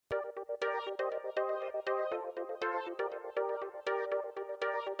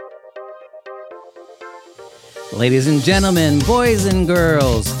Ladies and gentlemen, boys and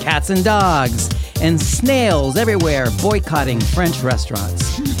girls, cats and dogs, and snails everywhere boycotting French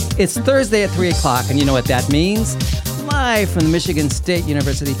restaurants. It's Thursday at 3 o'clock, and you know what that means? Live from the Michigan State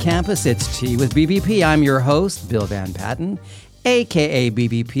University campus, it's Tea with BBP. I'm your host, Bill Van Patten, a.k.a.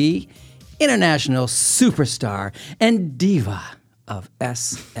 BBP, international superstar and diva of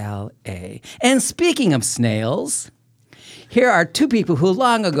SLA. And speaking of snails, here are two people who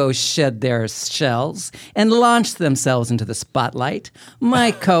long ago shed their shells and launched themselves into the spotlight.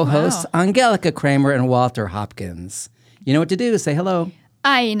 My co-hosts, Angelica Kramer and Walter Hopkins. You know what to do. Say hello.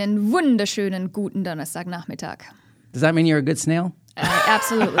 Einen wunderschönen guten Donnerstagnachmittag. Does that mean you're a good snail?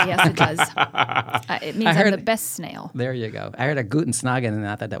 Absolutely, yes, it does. It means I'm the best snail. There you go. I heard a guten Snagen, and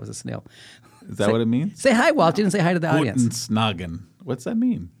I thought that was a snail. Is that what it means? Say hi, Walt. You didn't say hi to the audience. Guten Snagen. What's that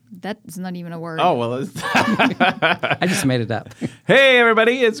mean? That's not even a word. Oh, well. I just made it up. Hey,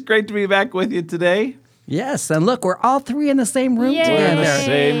 everybody. It's great to be back with you today. Yes, and look, we're all three in the same room Yay. together. We're in the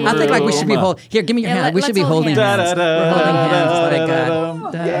same I think like we should be room. holding. Here, give me your hand. We should be let's hold holding hands. hands. We're holding hands. Like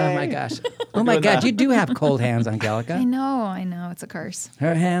Da-da-da-da-da-da. oh my gosh. Oh my God, you do have cold hands, Angelica. I know. It's a curse.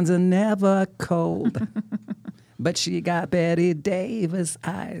 Her hands are never cold. But she got Betty Davis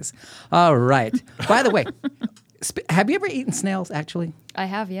eyes. All right. By the way, have you ever eaten snails, actually? I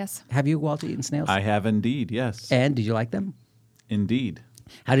have, yes. Have you, Walter, eaten snails? I have indeed, yes. And did you like them? Indeed.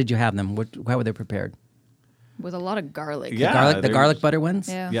 How did you have them? How were they prepared? With a lot of garlic. Yeah. The garlic butter ones?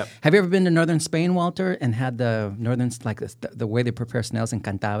 Yeah. Yep. Have you ever been to northern Spain, Walter, and had the northern, like the way they prepare snails in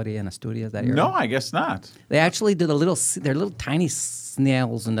Cantabria and Asturias, that area? No, I guess not. They actually did they're little tiny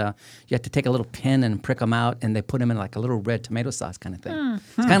snails, and you have to take a little pin and prick them out, and they put them in like a little red tomato sauce kind of thing.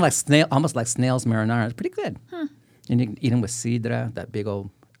 It's kind of like almost like snails marinara. It's pretty good. And you can eat them with sidra, that big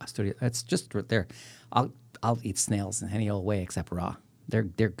old Asturias. It's just right there. I'll eat snails in any old way except raw. They're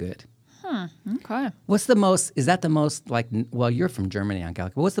good. Okay. Is that the most, like, well, you're from Germany,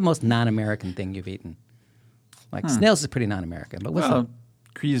 Angelica. What's the most non-American thing you've eaten? Like, snails is pretty non-American, but what's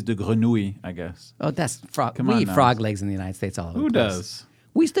Cuisse de grenouille, I guess. Oh, that's frog. Come We on eat now. frog legs in the United States all over Who the place. does?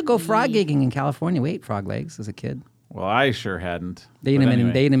 We used to go frog gigging in California. We ate frog legs as a kid. Well, I sure hadn't. They eat But them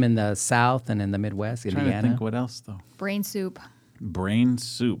anyway. in the South and in the Midwest, I'm trying to Indiana. think what else, though. Brain soup. Brain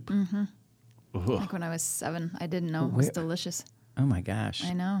soup. Mm-hmm. Ugh. Like when I was 7. I didn't know. It was delicious. Oh my gosh!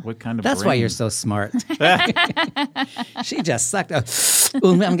 I know. What kind of That's why brain? you're so smart. She just sucked.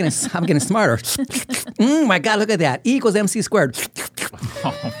 Ooh, I'm getting smarter. My God, look at that. E equals MC squared.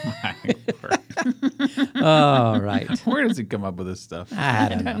 Oh, my word. All right. Where does he come up with this stuff? I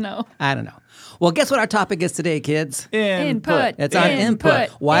don't know. know. I don't know. Well, guess what our topic is today, kids? Input. It's on input.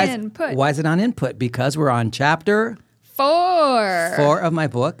 Why is it on input? Because we're on chapter 4 of my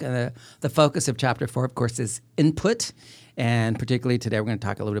book. The focus of chapter 4, of course, is input. And particularly today, we're going to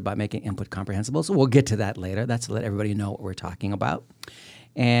talk a little bit about making input comprehensible. So we'll get to that later. That's to let everybody know what we're talking about.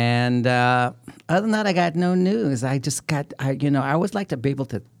 And other than that, I got no news. I always like to be able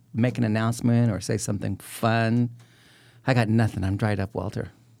to make an announcement or say something fun. I got nothing. I'm dried up,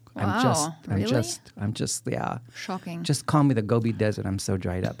 Walter. Wow, really? I'm just, yeah. Shocking. Just call me the Gobi Desert. I'm so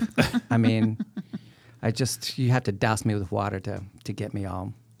dried up. I mean, you have to douse me with water to get me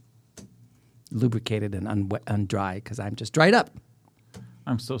all lubricated and undry because I'm just dried up.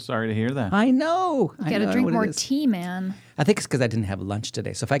 I'm so sorry to hear that. I know. You got to drink more tea, man. I think it's because I didn't have lunch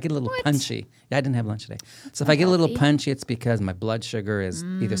today. So if I get a little punchy, I didn't have lunch today. So if I get a little punchy, it's because my blood sugar is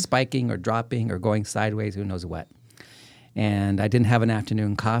either spiking or dropping or going sideways, who knows what. And I didn't have an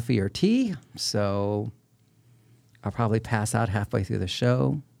afternoon coffee or tea, so I'll probably pass out halfway through the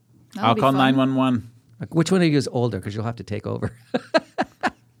show. I'll call 911. Which one of you is older? Because you'll have to take over.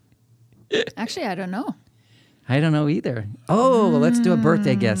 Actually, I don't know. I don't know either. Oh, let's do a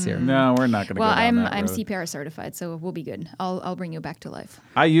birthday guess here. No, we're not going to Well, go down I'm that road. CPR certified, so we'll be good. I'll bring you back to life.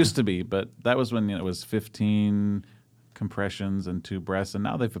 I used to be, but that was when it was 15 compressions and 2 breaths, and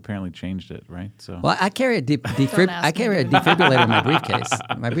now they've apparently changed it, right? So Well, I carry a Don't ask I carry me, a dude. defibrillator in my briefcase.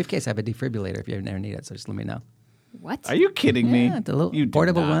 My briefcase, I have a defibrillator if you ever need it, so just let me know. What? Are you kidding me? Yeah, the little You do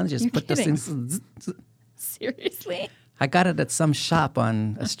portable not. ones. Just You're put kidding. those things. Seriously? I got it at some shop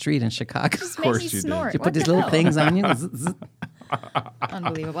on a street in Chicago. This course makes me you did. snort. You What put these the little hell? things on you. Zzz, zzz.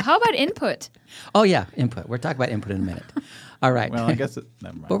 Unbelievable. How about input? Oh yeah, input. We're talking about input in a minute. All right. Well, I guess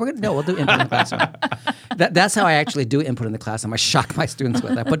never mind. But we'll do input in the classroom. That's how I actually do input in the classroom. I shock my students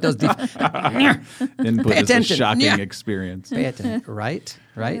with. I put those. Input Pay is a attention. shocking Yeah. experience. Pay attention. Right.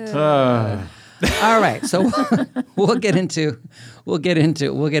 Uh, All right, so we'll get into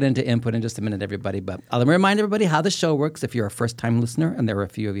input in just a minute, everybody. But I'll remind everybody how the show works. If you're a first-time listener, and there are a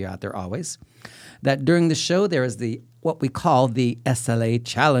few of you out there always, that during the show there is what we call the SLA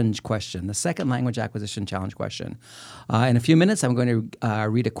challenge question, the second language acquisition challenge question. In a few minutes, I'm going to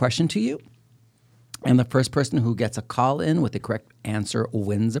read a question to you. And the first person who gets a call in with the correct answer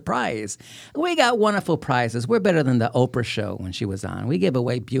wins a prize. We got wonderful prizes. We're better than the Oprah show when she was on. We give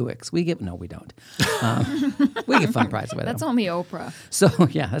away Buicks. No, we don't. We give fun prizes away. That's only Oprah. So,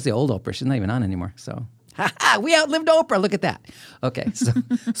 yeah, that's the old Oprah. She's not even on anymore. So, we outlived Oprah. Look at that. Okay,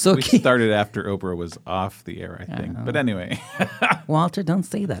 so We started after Oprah was off the air, I think. But anyway. Walter, don't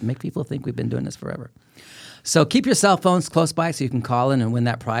say that. Make people think we've been doing this forever. So keep your cell phones close by so you can call in and win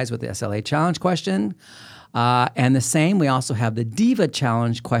that prize with the SLA challenge question. And the same, we also have the Diva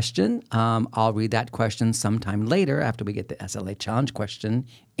challenge question. I'll read that question sometime later after we get the SLA challenge question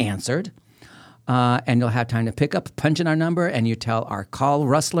answered. And you'll have time to pick up, punch in our number, and you tell our call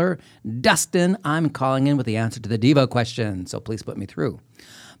rustler, Dustin, I'm calling in with the answer to the Diva question. So please put me through.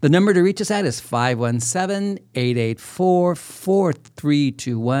 The number to reach us at is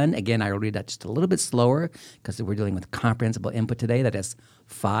 517-884-4321. Again, I will read that just a little bit slower because we're dealing with comprehensible input today. That is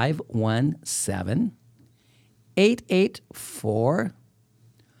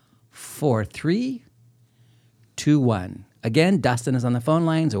 517-884-4321. Again, Dustin is on the phone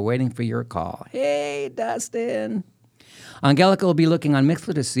lines. We're waiting for your call. Hey, Dustin. Angelica will be looking on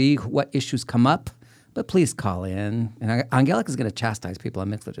Mixler to see what issues come up. But please call in. And Angelica's going to chastise people on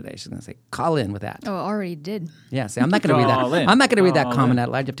Mixler today. She's going to say, call in with that. Oh, already did. Yeah, see, I'm not going to read that. I'm not going to read that comment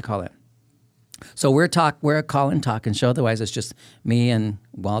out loud. You have to call in. So we're a call-in talking show. Otherwise, it's just me and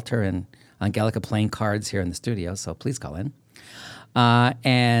Walter and Angelica playing cards here in the studio. So please call in.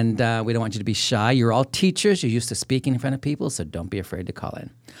 And we don't want you to be shy. You're all teachers. You're used to speaking in front of people, so don't be afraid to call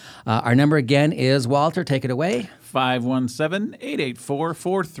in. Our number again is, Walter, take it away.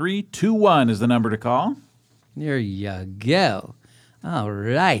 517-884-4321 is the number to call. There you go. All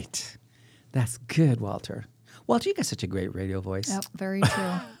right. That's good, Walter. Walter, you got such a great radio voice. Yep, very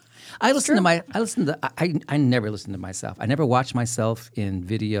true. I never listen to myself. I never watch myself in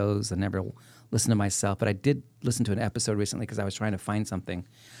videos. I never listen to myself, but I did listen to an episode recently because I was trying to find something.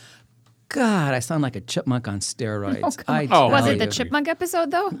 God, I sound like a chipmunk on steroids. Was it the chipmunk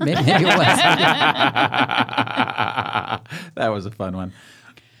episode, though? Maybe it was. That was a fun one.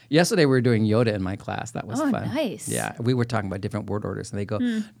 Yesterday we were doing Yoda in my class. That was fun. Nice. Yeah, we were talking about different word orders, and they go,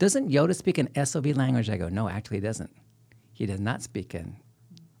 doesn't Yoda speak an SOV language? I go, no, actually he doesn't. He does not speak in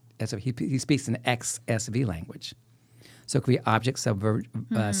SOV. He speaks an XSV language. So it could be object,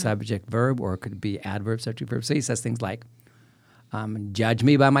 subject, verb, or it could be adverb, subject, verb. So he says things like, judge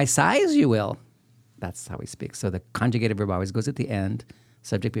me by my size, you will. That's how he speaks. So the conjugated verb always goes at the end,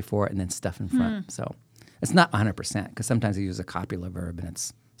 subject before it, and then stuff in front. So it's not 100% because sometimes he uses a copula verb and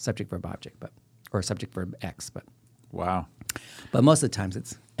it's subject, verb, object, or subject, verb, X. Wow. But most of the times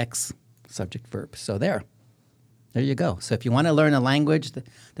it's X, subject, verb. So there you go. So if you want to learn a language that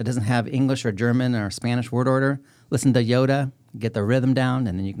doesn't have English or German or Spanish word order, listen to Yoda, get the rhythm down,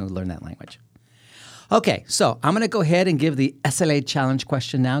 and then you can learn that language. Okay, so I'm going to go ahead and give the SLA challenge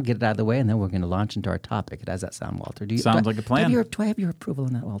question now, get it out of the way, and then we're going to launch into our topic. How does that sound, Walter? Sounds like a plan. Do I have your approval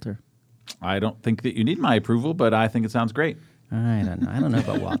on that, Walter? I don't think that you need my approval, but I think it sounds great. I don't know. I don't know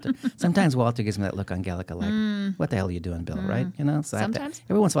about Walter. Sometimes Walter gives me that look on Angelica like, what the hell are you doing, Bill, right? You know. So Sometimes.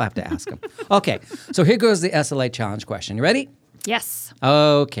 every once in a while I have to ask him. Okay, so here goes the SLA challenge question. You ready? Yes.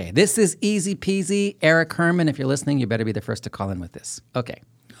 Okay, this is easy peasy. Eric Herman, if you're listening, you better be the first to call in with this. Okay.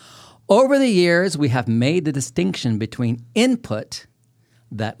 Over the years, we have made the distinction between input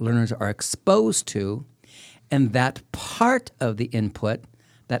that learners are exposed to and that part of the input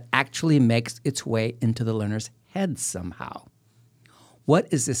that actually makes its way into the learner's head somehow. What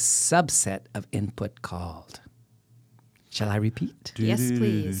is this subset of input called? Shall I repeat? Yes,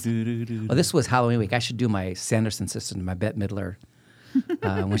 please. Well, this was Halloween week. I should do my Sanderson system, my Bette Midler,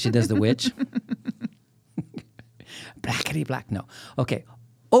 when she does the witch. Blackety black. No. Okay.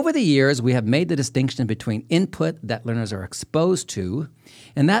 Over the years, we have made the distinction between input that learners are exposed to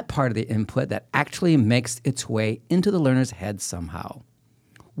and that part of the input that actually makes its way into the learner's head somehow.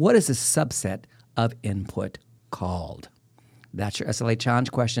 What is this subset of input called? That's your SLA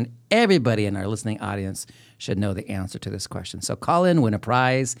challenge question. Everybody in our listening audience should know the answer to this question. So call in, win a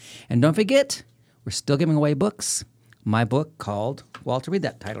prize. And don't forget, we're still giving away books. My book called, Walter, read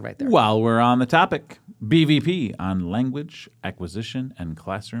that title right there. While we're on the topic, BVP on Language Acquisition and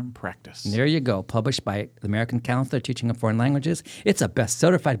Classroom Practice. There you go. Published by the American Council of Teaching of Foreign Languages. It's a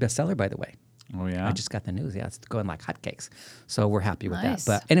certified bestseller, by the way. Oh, yeah. I just got the news. Yeah, it's going like hotcakes. So we're happy with Nice.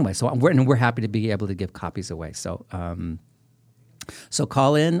 that. But anyway, so we're happy to be able to give copies away. So so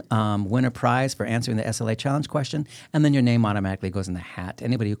call in, win a prize for answering the SLA challenge question, and then your name automatically goes in the hat.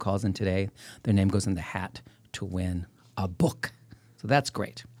 Anybody who calls in today, their name goes in the hat to win a book. So that's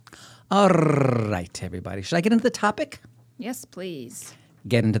great. All right, everybody. Should I get into the topic? Yes, please.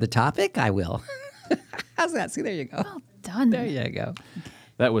 Get into the topic? I will. How's that? See, there you go. Well done. There you go.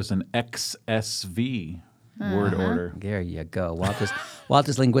 That was an XSV word order. There you go.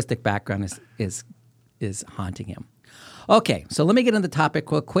 Walter's linguistic background is haunting him. Okay, so let me get into the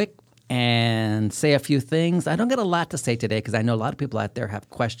topic real quick and say a few things. I don't get a lot to say today because I know a lot of people out there have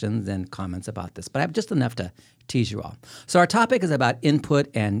questions and comments about this, but I have just enough to tease you all. So our topic is about input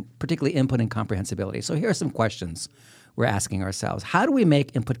and particularly input and comprehensibility. So here are some questions we're asking ourselves. How do we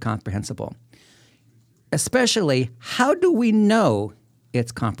make input comprehensible? Especially, how do we know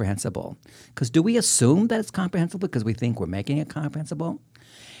it's comprehensible? Because do we assume that it's comprehensible because we think we're making it comprehensible?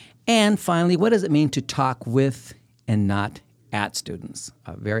 And finally, what does it mean to talk with and not at students?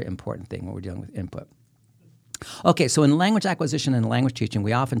 A very important thing when we're dealing with input. Okay, so in language acquisition and language teaching,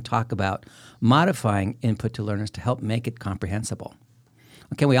 we often talk about modifying input to learners to help make it comprehensible.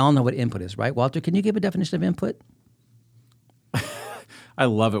 Okay, we all know what input is, right? Walter, can you give a definition of input? I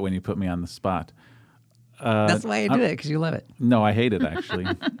love it when you put me on the spot. That's why I do it, because you love it. No, I hate it, actually.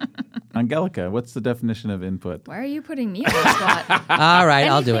 Angelica, what's the definition of input? Why are you putting me on the spot? All right,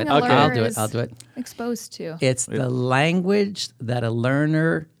 I'll do it. Anything a Okay, I'll learner do it. is I'll do it. Exposed to. It's the language that a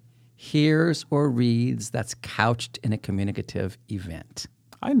learner hears or reads that's couched in a communicative event.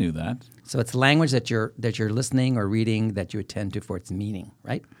 I knew that. So it's language that you're listening or reading that you attend to for its meaning,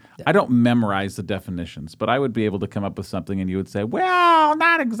 right? I don't memorize the definitions, but I would be able to come up with something and you would say, well,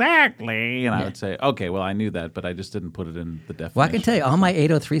 not exactly. And I would say, okay, well, I knew that, but I just didn't put it in the definition. Well, I can tell you, all my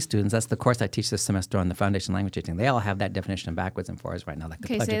 803 students, that's the course I teach this semester on the Foundation Language Teaching, they all have that definition backwards and forwards right now, like the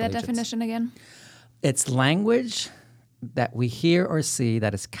Okay, Pledge say of that Allegiance. definition again. It's language that we hear or see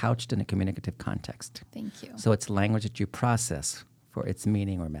that is couched in a communicative context. Thank you. So it's language that you process for its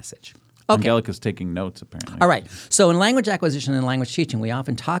meaning or message. Angelica's taking notes, apparently. All right. So in language acquisition and language teaching, we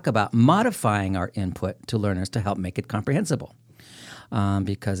often talk about modifying our input to learners to help make it comprehensible.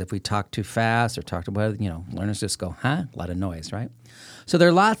 Because if we talk too fast or talk too well, learners just go, huh? A lot of noise, right? So there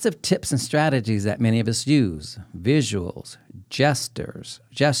are lots of tips and strategies that many of us use. Visuals, gestures,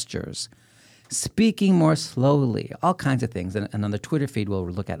 speaking more slowly, all kinds of things. And on the Twitter feed we'll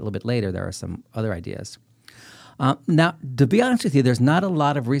look at a little bit later, there are some other ideas. Now, to be honest with you, there's not a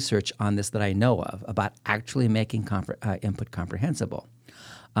lot of research on this that I know of about actually making input comprehensible.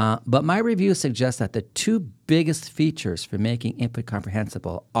 But my review suggests that the two biggest features for making input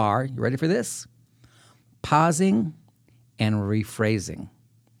comprehensible are, you ready for this? Pausing and rephrasing.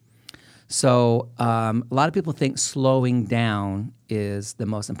 So a lot of people think slowing down is the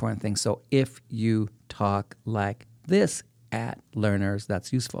most important thing. So if you talk like this at learners,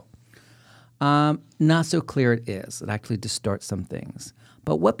 that's useful. Not so clear it is. It actually distorts some things.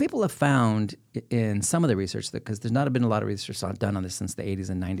 But what people have found in some of the research, because there's not been a lot of research done on this since the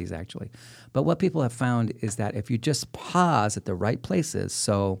 80s and 90s, actually. But what people have found is that if you just pause at the right places,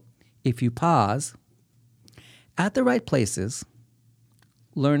 so if you pause at the right places,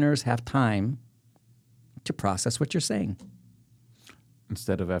 learners have time to process what you're saying.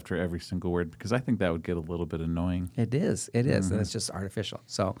 Instead of after every single word, because I think that would get a little bit annoying. It is, and it's just artificial.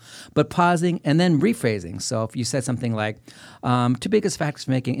 So, but pausing and then rephrasing. So if you said something like, two biggest factors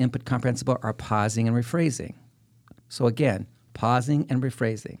for making input comprehensible are pausing and rephrasing. So again, pausing and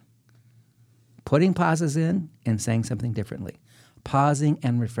rephrasing. Putting pauses in and saying something differently. Pausing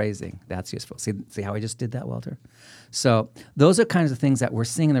and rephrasing. That's useful. See how I just did that, Walter? So those are kinds of things that we're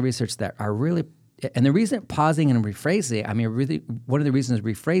seeing in the research that are really. And the reason pausing and rephrasing, really one of the reasons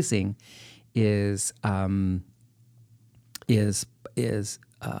rephrasing is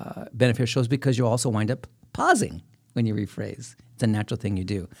beneficial is because you also wind up pausing when you rephrase. It's a natural thing you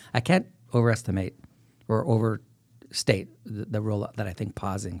do. I can't overestimate or overstate the role that I think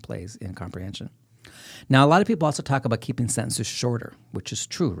pausing plays in comprehension. Now, a lot of people also talk about keeping sentences shorter, which is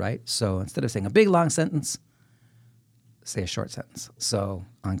true, right? So instead of saying a big, long sentence, say a short sentence. So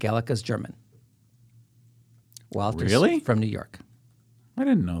Angelica's German. Walter's Really? from New York. I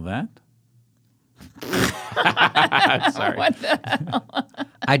didn't know that. Sorry. What the hell?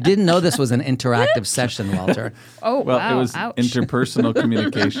 I didn't know this was an interactive session, Walter. Oh, Well, wow. it was Ouch. interpersonal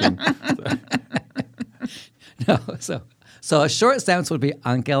communication. No, so a short sentence would be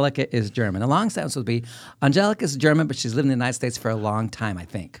Angelica is German. A long sentence would be Angelica is German, but she's lived in the United States for a long time, I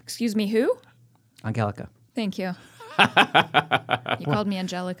think. Excuse me, who? Angelica. Thank you. You called me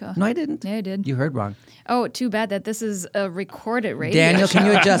Angelica. No, I didn't. Yeah, I did. You heard wrong. Oh, too bad that this is a recorded radio. Daniel, can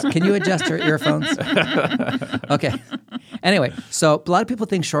you adjust your earphones? Okay. Anyway, so a lot of people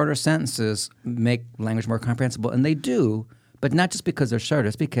think shorter sentences make language more comprehensible, and they do, but not just because they're shorter.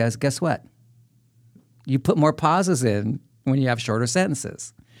 It's because, guess what? You put more pauses in when you have shorter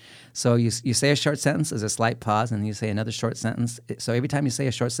sentences. So you say a short sentence, there's a slight pause, and then you say another short sentence. So every time you say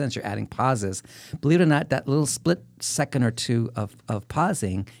a short sentence, you're adding pauses. Believe it or not, that little split second or two of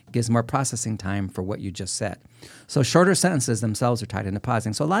pausing gives more processing time for what you just said. So shorter sentences themselves are tied into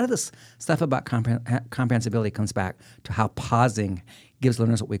pausing. So a lot of this stuff about comprehensibility comes back to how pausing gives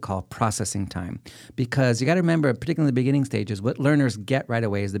learners what we call processing time. Because you got to remember, particularly in the beginning stages, what learners get right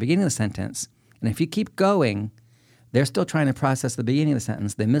away is the beginning of the sentence. And if you keep going, they're still trying to process the beginning of the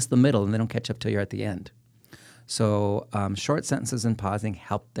sentence. They miss the middle, and they don't catch up till you're at the end. So short sentences and pausing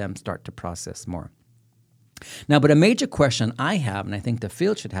help them start to process more. Now, but a major question I have, and I think the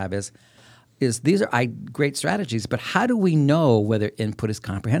field should have, is these are great strategies, but how do we know whether input is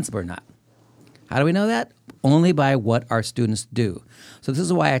comprehensible or not? How do we know that? Only by what our students do. So this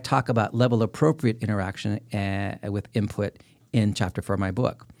is why I talk about level-appropriate interaction with input in Chapter 4 of my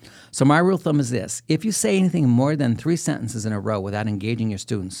book. So my rule of thumb is this. If you say anything more than 3 sentences in a row without engaging your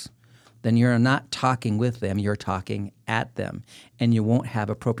students, then you're not talking with them, you're talking at them. And you won't have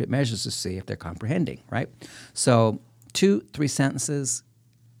appropriate measures to see if they're comprehending, right? So 2-3 sentences,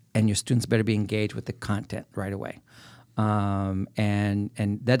 and your students better be engaged with the content right away. And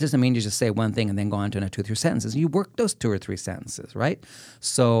that doesn't mean you just say one thing and then go on to another 2 or 3 sentences. You work those 2 or 3 sentences, right?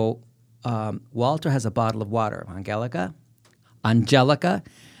 So Walter has a bottle of water. Angelica,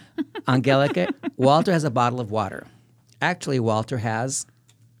 Walter has a bottle of water. Actually, Walter has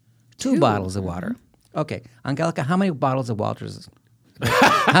 2 bottles of water. Okay, Angelica, how many bottles of water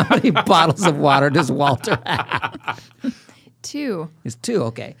does Walter have? 2. It's 2,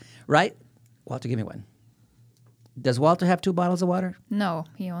 okay. Right? Walter, give me one. Does Walter have 2 bottles of water? No,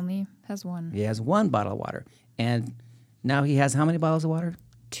 he only has 1. He has 1 bottle of water. And now he has how many bottles of water?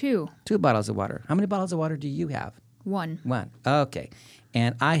 2. 2 bottles of water. How many bottles of water do you have? 1. 1. Okay.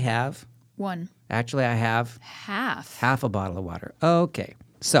 And I have? 1. Actually, I have? Half a bottle of water. Okay.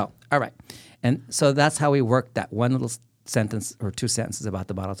 So, all right. And so that's how we work that one little sentence or 2 sentences about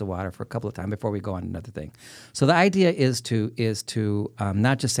the bottles of water for a couple of times before we go on to another thing. So the idea is to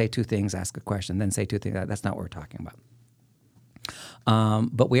not just say 2 things, ask a question, then say 2 things. That's not what we're talking about.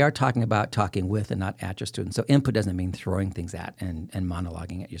 But we are talking about talking with and not at your students. So input doesn't mean throwing things at and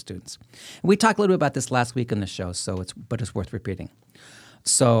monologuing at your students. And we talked a little bit about this last week on the show, but it's worth repeating.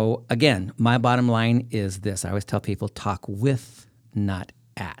 So again, my bottom line is this. I always tell people talk with, not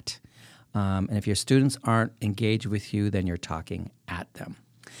at. And if your students aren't engaged with you, then you're talking at them.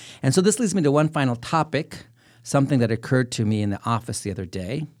 And so this leads me to one final topic, something that occurred to me in the office the other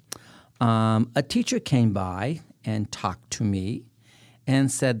day. A teacher came by and talked to me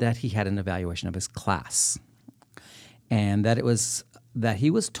and said that he had an evaluation of his class, and that he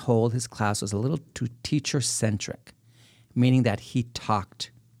was told his class was a little too teacher-centric, meaning that he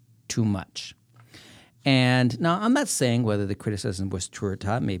talked too much. And now I'm not saying whether the criticism was true or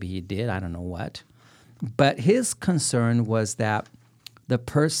not. Maybe he did. I don't know what. But his concern was that the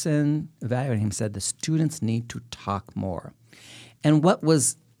person evaluating him said the students need to talk more. And what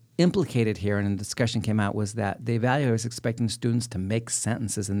was implicated here, and the discussion came out, was that the evaluator was expecting students to make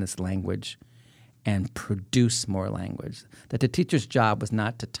sentences in this language and produce more language. That the teacher's job was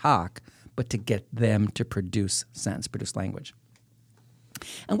not to talk, but to get them to produce language.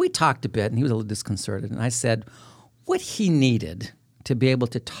 And we talked a bit, and he was a little disconcerted. And I said what he needed to be able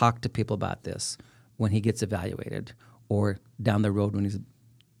to talk to people about this when he gets evaluated or down the road when he's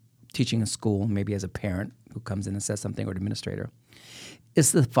teaching in school, maybe as a parent who comes in and says something, or an administrator,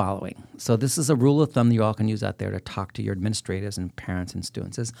 is the following. So this is a rule of thumb that you all can use out there to talk to your administrators and parents and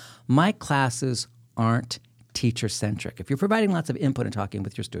students. Is my classes aren't teacher-centric. If you're providing lots of input and talking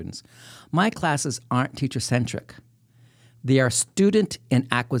with your students, my classes aren't teacher-centric. They are student and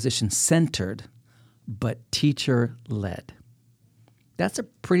acquisition-centered, but teacher-led. That's a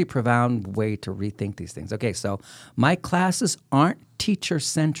pretty profound way to rethink these things. Okay, so my classes aren't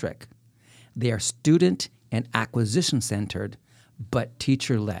teacher-centric. They are student and acquisition-centered, but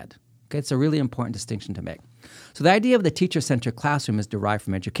teacher-led. Okay, it's a really important distinction to make. So the idea of the teacher-centered classroom is derived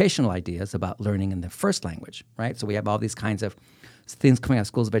from educational ideas about learning in the first language, right? So we have all these kinds of things coming out of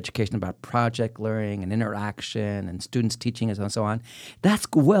schools of education about project learning and interaction and students teaching and so on. That's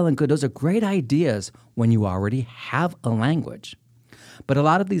well and good. Those are great ideas when you already have a language. But a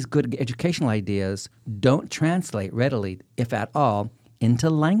lot of these good educational ideas don't translate readily, if at all, into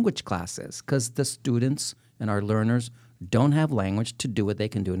language classes because the students and our learners don't have language to do what they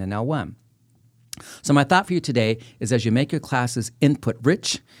can do in an L1. So my thought for you today is as you make your classes input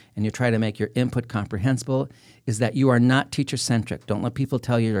rich and you try to make your input comprehensible, is that you are not teacher-centric. Don't let people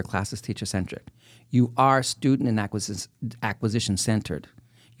tell you your class is teacher-centric. You are student and acquisition-centered.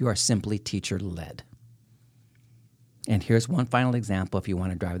 You are simply teacher-led. And here's one final example if you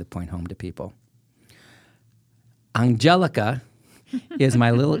want to drive the point home to people. Angelica is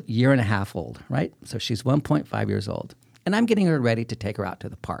my little 1.5-year-old, right? So she's 1.5 years old. And I'm getting her ready to take her out to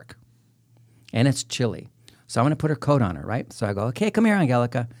the park. And it's chilly. So I'm going to put her coat on her, right? So I go, okay, come here,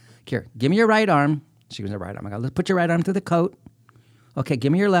 Angelica. Here, give me your right arm. She gives me her right arm. I go, let's put your right arm through the coat. Okay,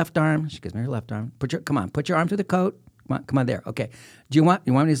 give me your left arm. She gives me her left arm. Put your arm through the coat. Come on there. Okay. You want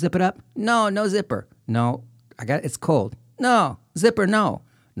me to zip it up? No zipper. No, it's cold. No, zipper, no.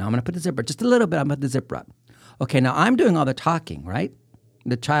 No, I'm going to put the zipper, just a little bit. I'm going to put the zipper up. Okay, now I'm doing all the talking, right?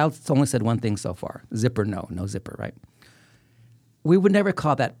 The child's only said one thing so far. Zipper, no zipper, right? We would never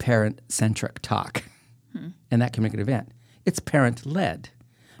call that parent-centric talk in that communicative event. It's parent-led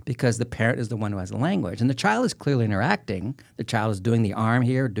because the parent is the one who has the language. And the child is clearly interacting. The child is doing the arm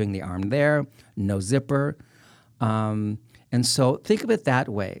here, doing the arm there, no zipper. And so think of it that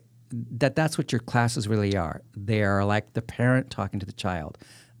way, that's what your classes really are. They are like the parent talking to the child.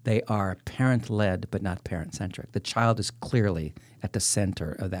 They are parent-led but not parent-centric. The child is clearly at the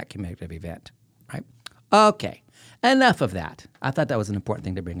center of that communicative event, right? Okay. Enough of that. I thought that was an important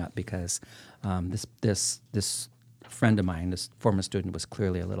thing to bring up because this friend of mine, this former student, was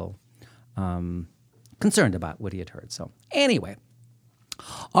clearly a little concerned about what he had heard. So anyway,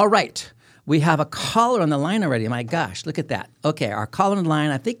 all right. We have a caller on the line already. My gosh, look at that. Okay, our caller on the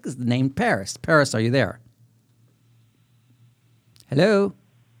line, I think, is named Paris. Paris, are you there? Hello?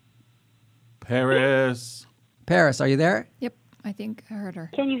 Paris. Paris, are you there? Yep, I think I heard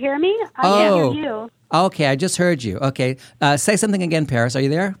her. Can you hear me? I can hear you. Okay, I just heard you. Okay, say something again, Paris. Are you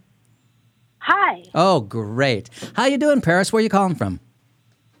there? Hi. Oh, great. How you doing, Paris? Where are you calling from?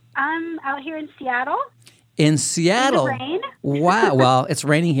 I'm out here in Seattle. In Seattle? In the rain. Wow. Well, it's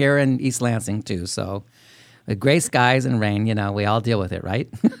raining here in East Lansing, too. So gray skies and rain, we all deal with it, right?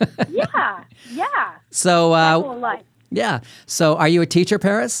 Yeah. So, whole life. yeah. So are you a teacher,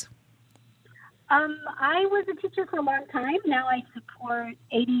 Paris? I was a teacher for a long time. Now I support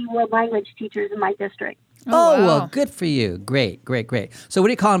 80 world language teachers in my district. Oh, wow. well, good for you. Great. So what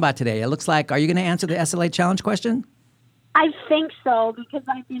are you calling about today? It looks like, are you going to answer the SLA challenge question? I think so because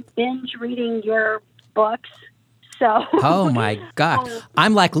I've been binge reading your books. So. Oh my God!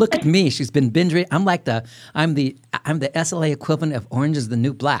 I'm like, look at me. She's been binge reading. I'm the SLA equivalent of Orange is the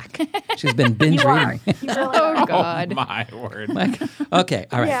New Black. She's been binge reading. Oh, God. Oh, my word. Okay,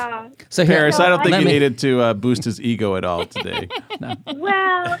 all right. Yeah. So here, Paris, I don't think let you me- needed to boost his ego at all today.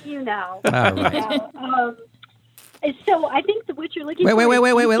 Well, you know. All right. So I think what you're looking Wait.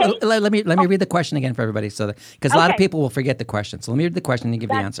 for. Let me read the question again for everybody, because a lot of Okay. people will forget the question. So let me read the question and give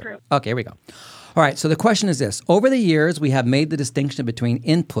the That's answer. true. Okay, here we go. All right. So the question is this: over the years, we have made the distinction between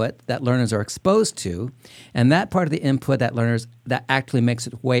input that learners are exposed to, and that part of the input that actually makes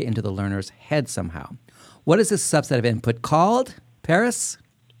its way into the learner's head somehow. What is this subset of input called, Paris?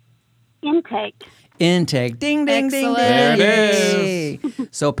 Intake. Intake. Ding, ding, ding, ding. Excellent. There Yay.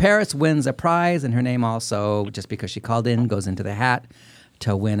 So Paris wins a prize, and her name also, just because she called in, goes into the hat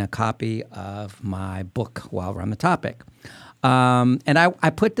to win a copy of my book while we're on the topic. And I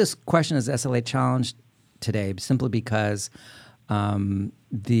put this question as SLA challenge today simply because again,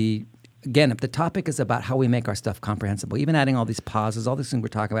 if the topic is about how we make our stuff comprehensible, even adding all these pauses, all these things we're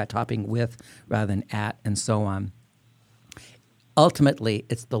talking about, topping with rather than at, and so on, ultimately,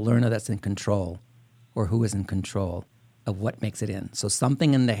 it's the learner that's in control or who is in control of what makes it in. So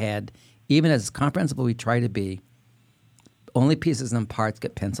something in the head, even as comprehensible we try to be, only pieces and parts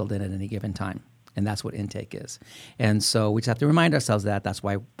get penciled in at any given time. And that's what intake is. And so we just have to remind ourselves that. That's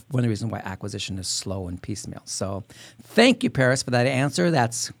why one of the reasons why acquisition is slow and piecemeal. So thank you, Paris, for that answer.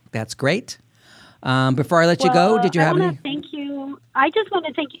 That's great. Before I let you go, did you have any? Thank you. I just want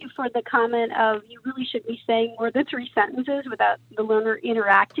to thank you for the comment of you really should be saying more than 3 sentences without the learner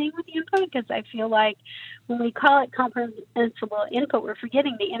interacting with the input, because I feel like when we call it comprehensible input, we're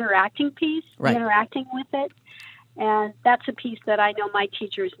forgetting the interacting piece, Right. interacting with it. And that's a piece that I know my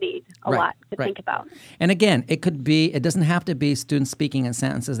teachers need a Right, lot to right. think about. And again, it doesn't have to be students speaking in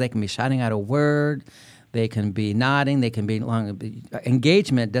sentences. They can be shouting out a word. They can be nodding. They can be long.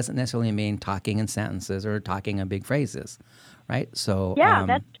 Engagement doesn't necessarily mean talking in sentences or talking in big phrases, right? So Yeah,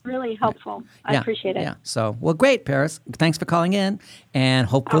 that's really helpful. I appreciate it. Yeah. So, well, great, Paris. Thanks for calling in, and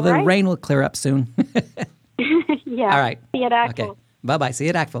hopefully All the right. rain will clear up soon. Yeah. All right. See you at Okay. Axel. Bye-bye. See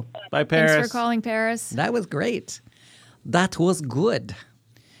you at Ackville. Bye, Paris. Thanks for calling, Paris. That was great. That was good.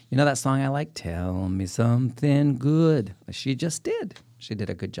 You know that song I like? Tell me something good. She just did. She did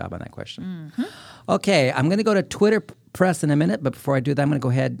a good job on that question. Okay, I'm going to go to Twitter Press in a minute, but before I do that, I'm going to go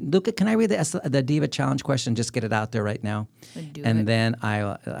ahead. Luca, can I read the Diva Challenge question? Just get it out there right now. Then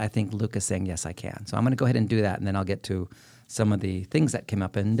I think Luca's saying, yes, I can. So I'm going to go ahead and do that, and then I'll get to some of the things that came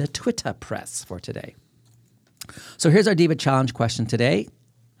up in the Twitter Press for today. So here's our Diva Challenge question today.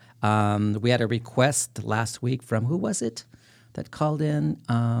 We had a request last week from, who was it that called in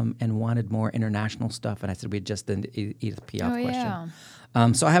and wanted more international stuff? And I said we'd just did the Edith Piaf question. Yeah.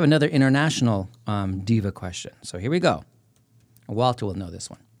 So I have another international diva question. So here we go. Walter will know this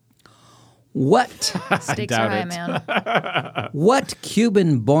one. What Stakes are high, man. what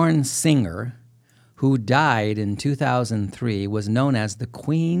Cuban-born singer who died in 2003 was known as the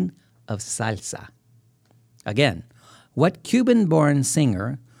Queen of Salsa? Again, what Cuban-born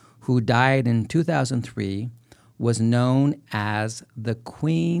singer who died in 2003 was known as the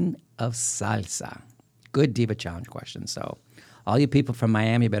Queen of Salsa? Good Diva Challenge question. So all you people from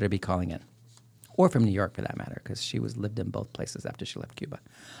Miami better be calling in. Or from New York, for that matter, because she lived in both places after she left Cuba.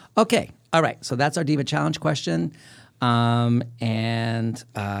 Okay. All right. So that's our Diva Challenge question. Before I'm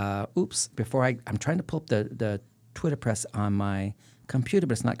trying to pull up the Twitter Press on my computer,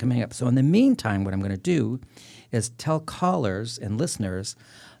 but it's not coming up. So in the meantime, what I'm going to do is tell callers and listeners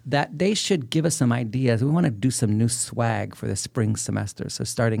that they should give us some ideas. We want to do some new swag for the spring semester. So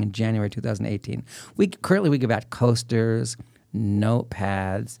starting in January 2018, we give out coasters,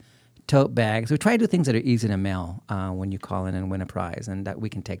 notepads, tote bags. We try to do things that are easy to mail when you call in and win a prize, and that we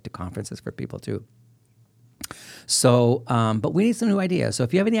can take to conferences for people too. So, but we need some new ideas. So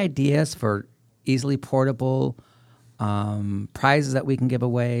if you have any ideas for easily portable prizes that we can give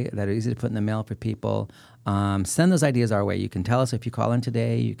away that are easy to put in the mail for people, send those ideas our way. You can tell us if you call in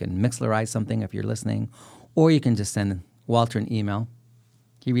today. You can Mixlerize something if you're listening, or you can just send Walter an email.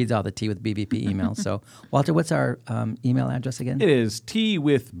 He reads all the tea with BVP emails. So, Walter, what's our email address again? It is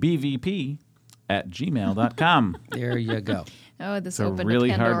teawithbvp@gmail.com. There you go. Oh, this It's a opened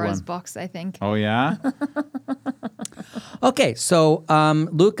really a hard Pandora's one. box, I think. Oh, yeah? Okay, so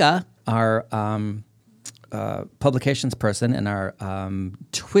Luca, our publications person and our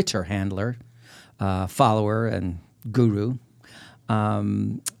Twitter handler, follower and guru,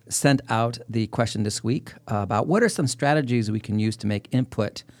 sent out the question this week about what are some strategies we can use to make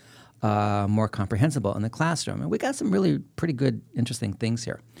input more comprehensible in the classroom. And we got some really pretty good, interesting things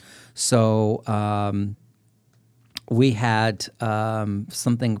here. So we had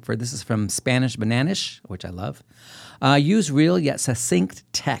something this is from Spanish Bananish, which I love. Use real yet succinct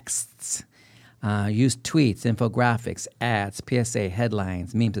texts. Use tweets, infographics, ads, PSA,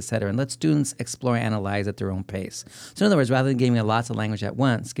 headlines, memes, etc., and let students explore and analyze at their own pace. So in other words, rather than giving them lots of language at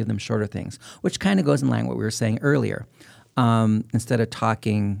once, give them shorter things, which kind of goes in line with what we were saying earlier. Instead of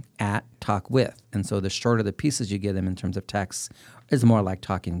talking at, talk with. And so the shorter the pieces you give them in terms of text is more like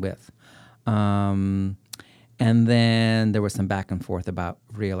talking with. And then there was some back and forth about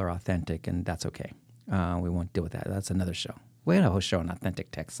real or authentic, and that's okay. We won't deal with that. That's another show. We had a whole show on authentic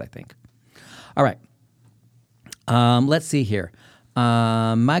texts, I think. All right. Let's see here.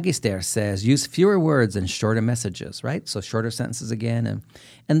 Magister says, use fewer words and shorter messages, right? So shorter sentences again.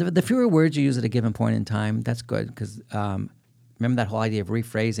 And the fewer words you use at a given point in time, that's good because remember that whole idea of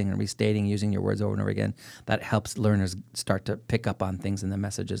rephrasing and restating, using your words over and over again, that helps learners start to pick up on things in the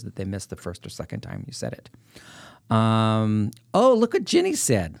messages that they missed the first or second time you said it. Look what Ginny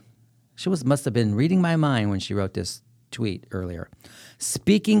said. She must have been reading my mind when she wrote this tweet earlier.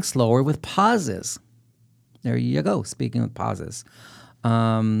 Speaking slower with pauses. There you go, speaking with pauses.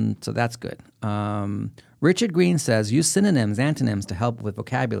 So that's good. Richard Green says, use synonyms, antonyms to help with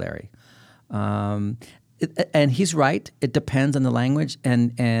vocabulary. And he's right. It depends on the language,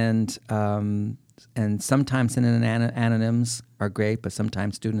 and sometimes synonym antonyms are great, but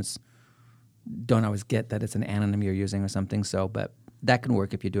sometimes students don't always get that it's an anonym you're using or something. So, but that can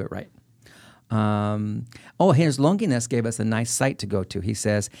work if you do it right. Here's Longinus gave us a nice site to go to. He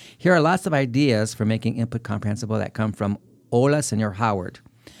says, here are lots of ideas for making input comprehensible that come from Hola, Senor Howard.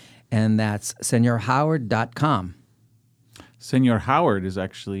 And that's senorhoward.com. Senor Howard is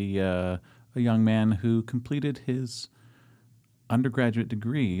actually a young man who completed his undergraduate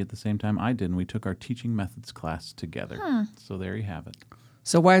degree at the same time I did, and we took our teaching methods class together. So there you have it.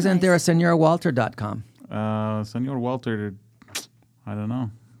 So why isn't there a senorwalter.com? Senor Walter, I don't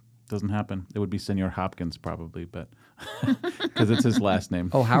know. Doesn't happen. It would be Senor Hopkins probably, but because it's his last name.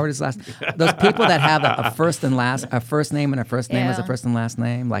 Oh, Howard is last. Those people that have a first and last, a first name and a first name as a Yeah. first and last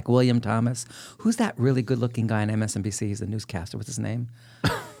name, like William Thomas. Who's that really good-looking guy on MSNBC? He's a newscaster. What's his name?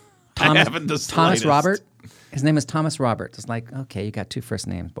 haven't the Thomas slightest. Robert. His name is Thomas Robert. It's like, okay, you got two first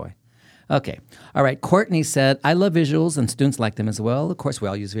names, boy. Okay. All right. Courtney said, I love visuals and students like them as well. Of course, we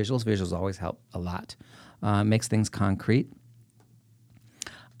all use visuals. Visuals always help a lot. Makes things concrete.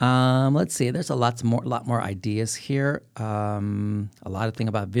 Let's see. There's a lot more ideas here. A lot of things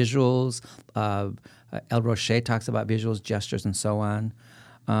about visuals. El Rocher talks about visuals, gestures, and so on.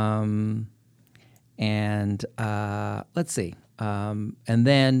 Let's see. And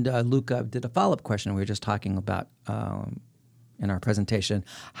then Luca did a follow-up question we were just talking about in our presentation.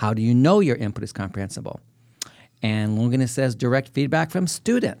 How do you know your input is comprehensible? And Lungana says direct feedback from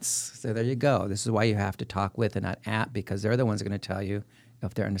students. So there you go. This is why you have to talk with and not at, because they're the ones that are going to tell you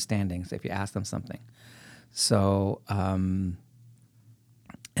if they're understanding, so if you ask them something. So, and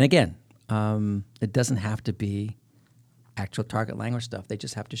again, it doesn't have to be actual target language stuff. They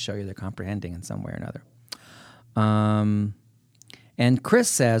just have to show you they're comprehending in some way or another. And Chris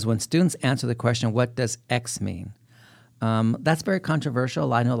says, when students answer the question, what does X mean? That's very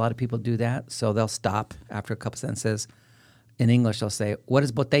controversial. I know a lot of people do that. So they'll stop after a couple sentences. In English, they'll say, what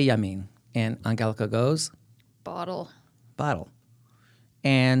does botella mean? And Angelica goes, Bottle. bottle.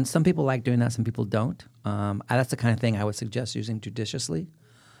 And some people like doing that, some people don't. That's the kind of thing I would suggest using judiciously,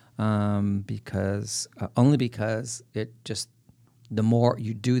 because it just, the more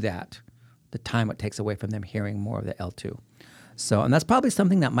you do that, the time it takes away from them hearing more of the L2. So, and that's probably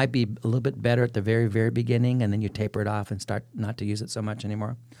something that might be a little bit better at the very, very beginning, and then you taper it off and start not to use it so much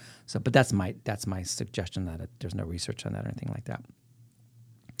anymore. So, but that's my suggestion. That there's no research on that or anything like that.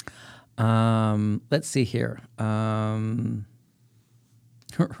 Let's see here.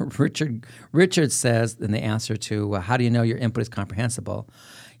 Richard says in the answer to how do you know your input is comprehensible,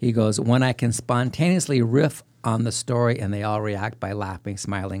 he goes, when I can spontaneously riff on the story and they all react by laughing,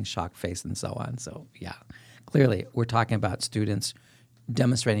 smiling, shocked face, and so on. So yeah, clearly we're talking about students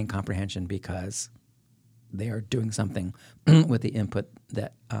demonstrating comprehension because they are doing something with the input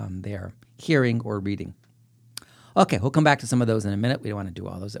that they are hearing or reading. Okay, we'll come back to some of those in a minute. We don't want to do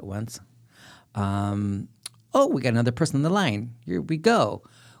all those at once. We got another person on the line. Here we go.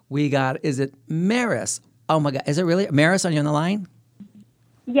 We got, is it Maris? Oh my God, is it really? Maris, are you on the line?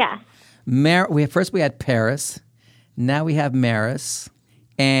 Yes. First we had Paris. Now we have Maris.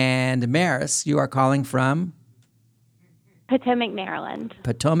 And Maris, you are calling from? Potomac, Maryland.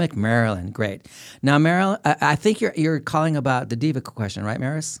 Potomac, Maryland. Great. Now, Maryland, I think you're calling about the diva question, right,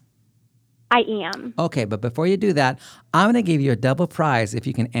 Maris? I am. Okay, but before you do that, I'm going to give you a double prize if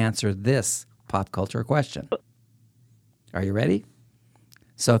you can answer this pop culture question. Are you ready?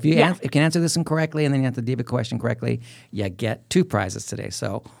 So if you if you can answer this one correctly and then you answer the diva question correctly, you get 2 prizes today.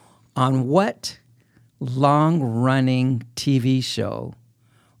 So on what long-running TV show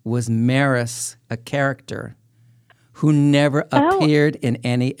was Maris a character who never appeared in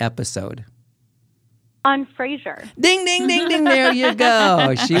any episode? On Frasier. Ding, ding, ding, ding. There you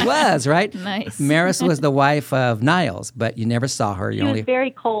go. She was, right? Nice. Maris was the wife of Niles, but you never saw her. She was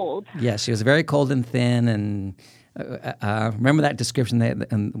very cold. Yeah, she was very cold and thin. And remember that description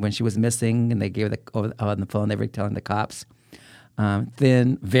when she was missing and they gave on the phone, they were telling the cops,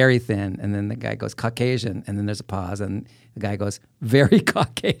 thin, very thin. And then the guy goes, Caucasian. And then there's a pause and the guy goes, very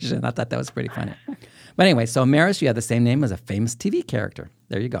Caucasian. I thought that was pretty funny. But anyway, so Maris, you have the same name as a famous TV character.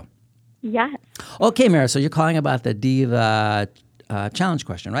 There you go. Yes. Okay, Maris, so you're calling about the diva challenge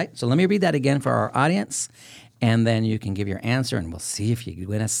question, right? So let me read that again for our audience, and then you can give your answer, and we'll see if you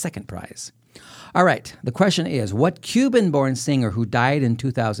win a second prize. All right, the question is, what Cuban-born singer who died in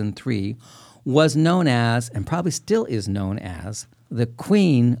 2003 was known as, and probably still is known as, the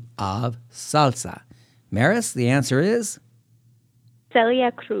Queen of Salsa? Maris, the answer is?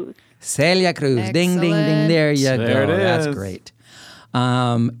 Celia Cruz. Celia Cruz. Excellent. Ding, ding, ding. There you There go. it That's is. great.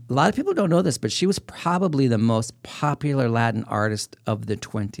 A lot of people don't know this, but she was probably the most popular Latin artist of the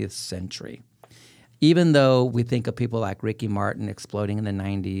 20th century. Even though we think of people like Ricky Martin exploding in the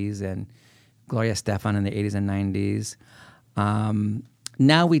 90s and Gloria Estefan in the 80s and 90s,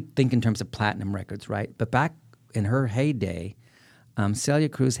 now we think in terms of platinum records, right? But back in her heyday, Celia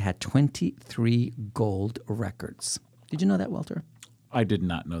Cruz had 23 gold records. Did you know that, Walter? I did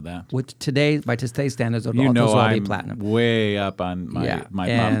not know that. By today's standards, those You will know all be I'm platinum. way up on my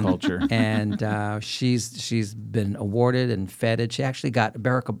pop culture. And she's been awarded and feted. She actually got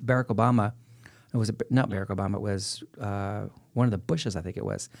Barack Obama. Not Barack Obama. It was one of the Bushes, I think it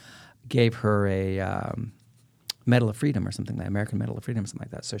was. Gave her a Medal of Freedom or something like that, American Medal of Freedom, something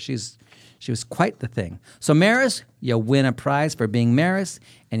like that. So she was quite the thing. So Maris, you win a prize for being Maris,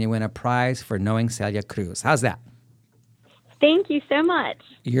 and you win a prize for knowing Celia Cruz. How's that? Thank you so much.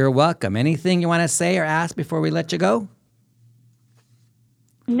 You're welcome. Anything you want to say or ask before we let you go?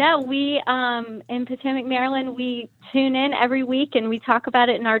 No, we in Potomac, Maryland, we tune in every week and we talk about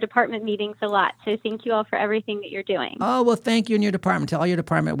it in our department meetings a lot. So thank you all for everything that you're doing. Oh, well, thank you in your department. Tell your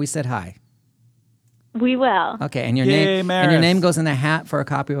department we said hi. We will. Okay, and your Yay, name Maris. and your name goes in the hat for a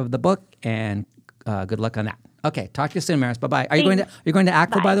copy of the book, and good luck on that. Okay, talk to you soon, Maris. Bye-bye. Are you going to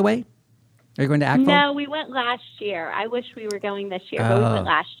Akvo, Bye. by the way? Are you going to Akvo? No, we went last year. I wish we were going this year, but we went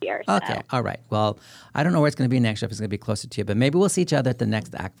last year. So. Okay, all right. Well, I don't know where it's going to be next year, if it's going to be closer to you, but maybe we'll see each other at the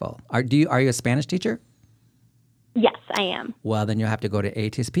next ACTFO. Are you a Spanish teacher? Yes, I am. Well, then you'll have to go to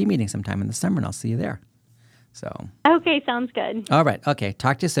ATSP meeting sometime in the summer, and I'll see you there. So, Okay, sounds good. all right. Okay,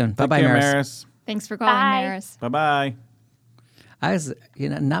 talk to you soon. Take Bye-bye, care, Maris. Thanks for calling, Bye. Maris. Bye-bye.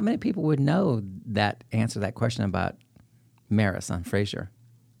 Not many people would know that answer that question about Maris on Frasier.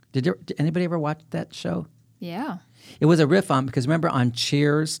 Did anybody ever watch that show? Yeah. It was a riff on, because remember on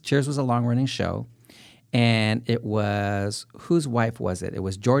Cheers was a long-running show, and it was, whose wife was it? It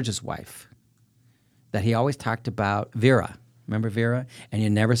was George's wife that he always talked about, Vera. Remember Vera? And you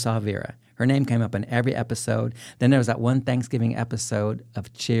never saw Vera. Her name came up in every episode. Then there was that one Thanksgiving episode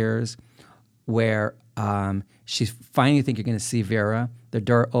of Cheers where she finally, you think you're going to see Vera. The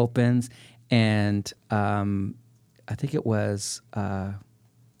door opens, and I think it was...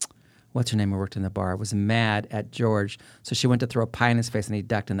 what's her name who worked in the bar, was mad at George. So she went to throw a pie in his face, and he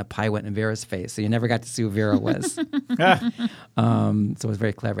ducked, and the pie went in Vera's face. So you never got to see who Vera was. So it was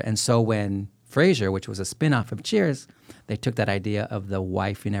very clever. And so when Frasier, which was a spin-off of Cheers, they took that idea of the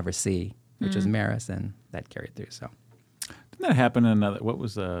wife you never see, which was Maris, and that carried through. So Didn't that happen in another, what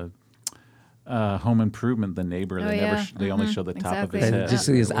was Home Improvement, the neighbor, Oh, they yeah. they only showed the top of his Exactly. head. Just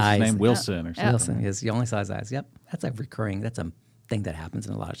see his What was eyes. name? Wilson or something. Wilson, you only saw his eyes. Yep, that's a thing that happens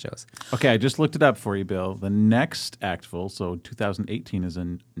in a lot of shows. Okay, I just looked it up for you, Bill. The next Actful, so 2018, is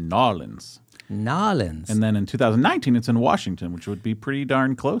in Nolens. Nolens. And then in 2019, it's in Washington, which would be pretty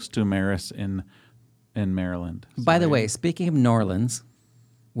darn close to Maris in Maryland. So By the there- way, speaking of New Orleans,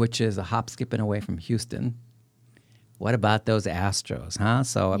 which is a hop skipping away from Houston, what about those Astros, huh?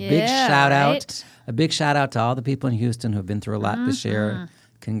 So a big Yeah, shout out, right? a big shout out to all the people in Houston who've been through a lot this Mm-hmm. year.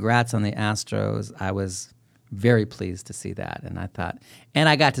 Congrats on the Astros. I was very pleased to see that, and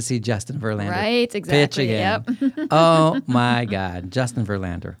I got to see Justin Verlander Right, pitch exactly, again. yep. Oh my God, Justin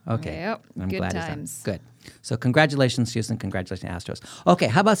Verlander. Okay, Yep, I'm good glad he's times. on. Good. So congratulations, Houston. Congratulations, Astros. Okay,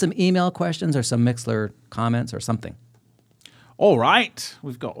 how about some email questions or some Mixler comments or something? All right,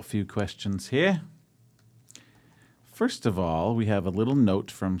 we've got a few questions here. First of all, we have a little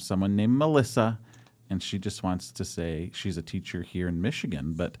note from someone named Melissa, and she just wants to say she's a teacher here in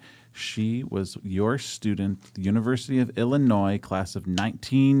Michigan, but she was your student, the University of Illinois, class of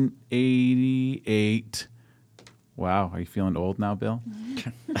 1988. Wow, are you feeling old now, Bill?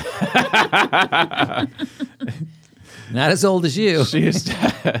 Not as old as you. She's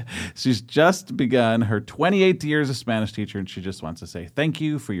just begun her 28th year as a Spanish teacher, and she just wants to say thank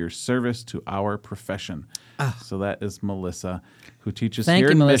you for your service to our profession. So that is Melissa, who teaches Thank here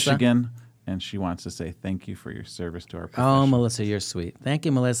you, in Melissa. Michigan, and she wants to say thank you for your service to our profession. Oh, Melissa, you're sweet. Thank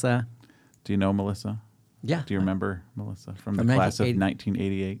you, Melissa. Do you know Melissa? Yeah. Do you remember Melissa from the From class of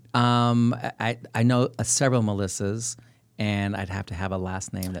 1980? 1988? I know several Melissas, and I'd have to have a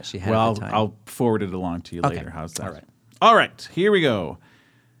last name that she had Well, at the time. I'll forward it along to you Okay. later. How's that? All right. All right, here we go.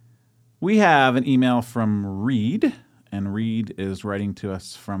 We have an email from Reed, and Reed is writing to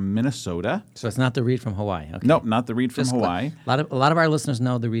us from Minnesota. So it's not the Reed from Hawaii. Okay. Nope, not the Reed from Just Hawaii. A lot of our listeners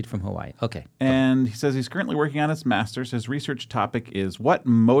know the Reed from Hawaii. Okay. And he says he's currently working on his master's. His research topic is what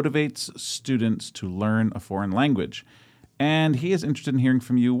motivates students to learn a foreign language. And he is interested in hearing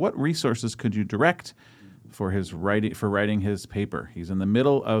from you. What resources could you direct for writing his paper? He's in the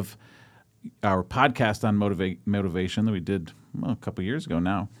middle of our podcast on motivation that we did a couple years ago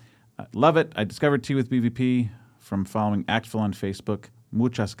now. Love it. I discovered Tea with BVP from following Actful on Facebook.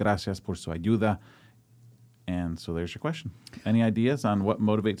 Muchas gracias por su ayuda. And so there's your question. Any ideas on what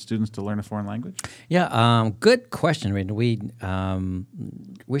motivates students to learn a foreign language? Yeah, good question, Reed. We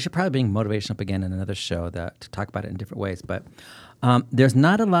should probably bring motivation up again in another show to talk about it in different ways. But there's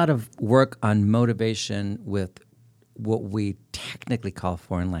not a lot of work on motivation with what we technically call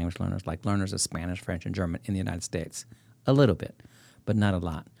foreign language learners, like learners of Spanish, French, and German in the United States. A little bit, but not a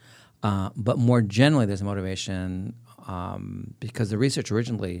lot. But more generally, there's motivation because the research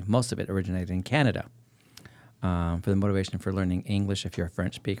most of it originated in Canada. For the motivation for learning English if you're a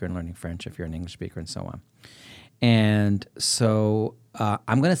French speaker and learning French if you're an English speaker and so on. And so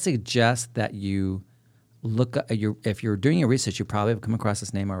I'm going to suggest that you look at if you're doing your research, you probably have come across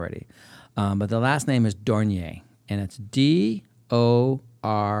this name already. But the last name is Dornier, and it's Dorne.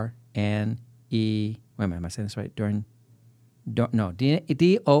 Wait a minute, am I saying this right? Dornyiei.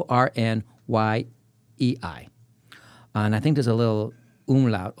 And I think there's a little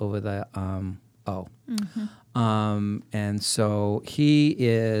umlaut over the O. And so he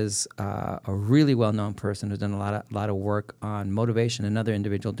is a really well-known person who's done a lot of work on motivation and other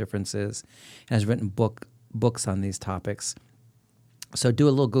individual differences, and has written books on these topics. So do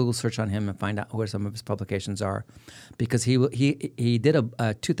a little Google search on him and find out where some of his publications are, because he did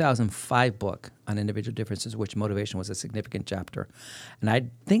a 2005 book on individual differences, which motivation was a significant chapter, and I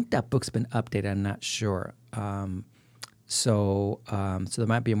think that book's been updated. I'm not sure. So there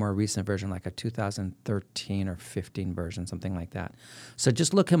might be a more recent version, like a 2013 or 15 version, something like that. So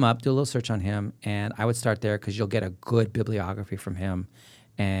just look him up, do a little search on him, and I would start there because you'll get a good bibliography from him,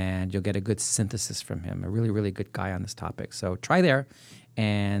 and you'll get a good synthesis from him, a really, really good guy on this topic. So try there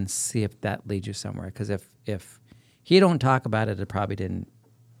and see if that leads you somewhere, because if he don't talk about it, it probably didn't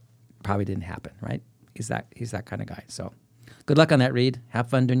happen, right? He's that kind of guy. So good luck on that, Reed. Have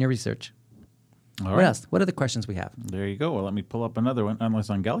fun doing your research. All What right. else? What other questions we have? There you go. Well, let me pull up another one, unless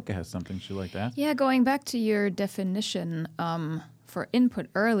Angelica has something she'd like to ask. Yeah, going back to your definition for input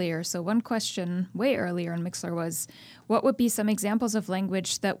earlier. So one question way earlier in Mixler was, what would be some examples of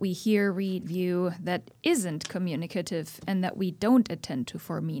language that we hear, read, view that isn't communicative and that we don't attend to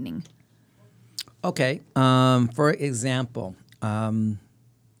for meaning? Okay. For example,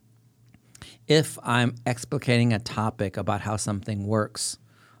 if I'm explicating a topic about how something works,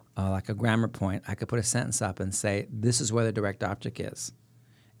 like a grammar point, I could put a sentence up and say, this is where the direct object is.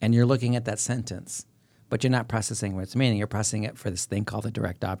 And you're looking at that sentence, but you're not processing what it's meaning. You're processing it for this thing called a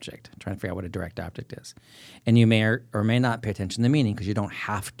direct object, trying to figure out what a direct object is. And you may or may not pay attention to the meaning, because you don't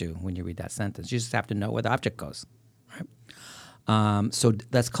have to when you read that sentence. You just have to know where the object goes. Right? So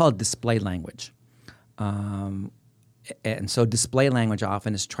that's called display language. And so display language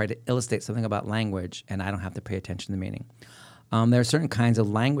often is try to illustrate something about language, and I don't have to pay attention to the meaning. There are certain kinds of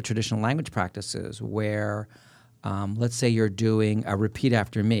traditional language practices where, let's say you're doing a repeat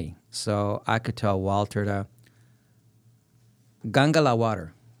after me. So I could tell Walter to Ganga la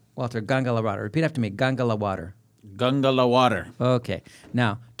water. Walter, Ganga la water. Repeat after me, Ganga la water. Ganga la water. Okay.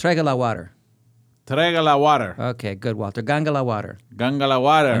 Now, Trega la water. Trega la water. Okay, good, Walter. Ganga la water. Ganga la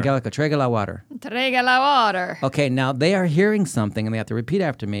water. Angelica, Trega la water. Trega la water. Okay, now they are hearing something and they have to repeat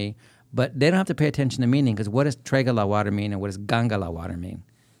after me, but they don't have to pay attention to meaning, because what does Trega la water mean and what does Ganga la water mean?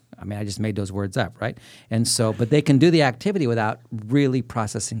 I mean, I just made those words up, right? And so, but they can do the activity without really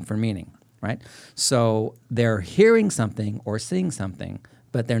processing for meaning, right? So they're hearing something or seeing something,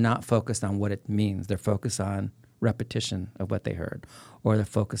 but they're not focused on what it means. They're focused on repetition of what they heard, or they're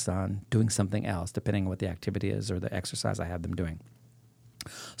focused on doing something else, depending on what the activity is or the exercise I have them doing.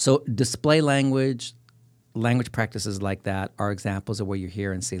 So display language practices like that are examples of where you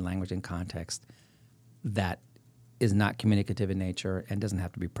hear and see language in context that is not communicative in nature and doesn't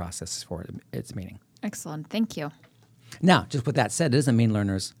have to be processed for its meaning. Excellent. Thank you. Now, just with that said, it doesn't mean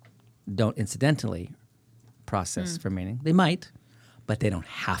learners don't incidentally process for meaning. They might, but they don't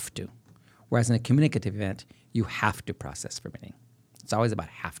have to. Whereas in a communicative event, you have to process for meaning. It's always about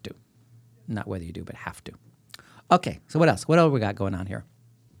have to. Not whether you do, but have to. Okay, so what else? What else we got going on here?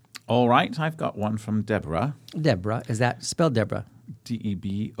 All right, I've got one from Deborah. Deborah, is that spelled Deborah?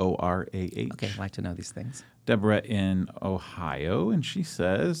 Deborah. Okay, I like to know these things. Deborah in Ohio, and she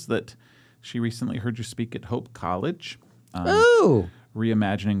says that she recently heard you speak at Hope College. Ooh!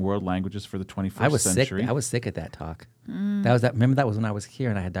 Reimagining world languages for the 21st I was century. sick. I was sick at that talk. Remember that was when I was here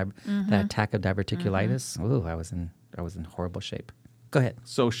and I had that attack of diverticulitis. Ooh, I was in horrible shape. Go ahead.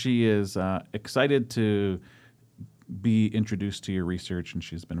 So she is excited to be introduced to your research, and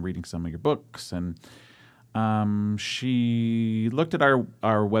she's been reading some of your books. And she looked at our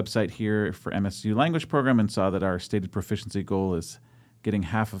website here for MSU language program and saw that our stated proficiency goal is getting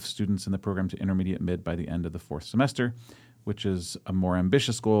half of students in the program to intermediate mid by the end of the fourth semester, which is a more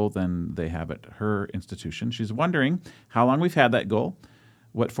ambitious goal than they have at her institution. She's wondering how long we've had that goal,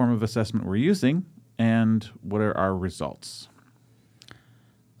 what form of assessment we're using, and what are our results.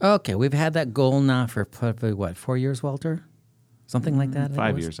 Okay, we've had that goal now for probably, 4 years, Walter? Something like that?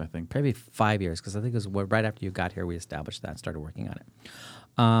 5 years, I think. Probably 5 years, because I think it was right after you got here we established that and started working on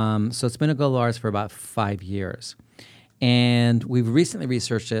it. So it's been a goal of ours for about 5 years. And we've recently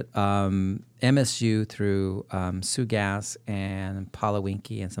researched it, MSU through Sue Gass and Paula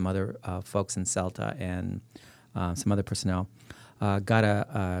Winke and some other folks in CELTA and some other personnel. got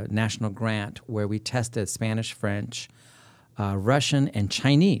a national grant where we tested Spanish, French, Russian, and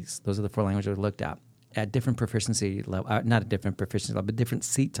Chinese. Those are the 4 languages we looked at different proficiency level, not at different proficiency level, but different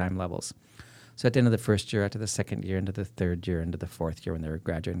seat time levels. So at the end of the first year, after the second year, into the third year, into the fourth year when they were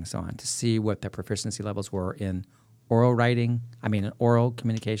graduating and so on, to see what their proficiency levels were in oral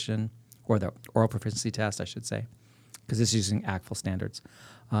communication, or the oral proficiency test, I should say, because this is using ACTFL standards.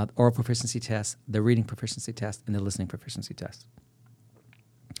 The oral proficiency test, the reading proficiency test, and the listening proficiency test.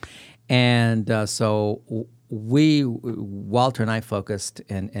 And so Walter and I focused,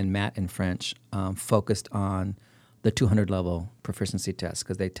 and Matt in French, focused on the 200 level proficiency test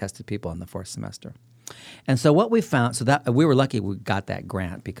because they tested people in the 4th semester. And so what we found, so that we were lucky we got that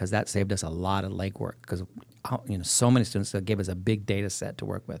grant because that saved us a lot of legwork because so many students that gave us a big data set to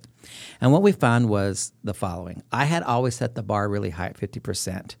work with. And what we found was the following. I had always set the bar really high at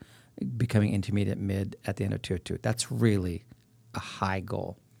 50%, becoming intermediate mid at the end of Tier 2. That's really a high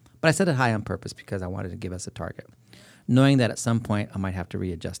goal. But I set it high on purpose because I wanted to give us a target, knowing that at some point I might have to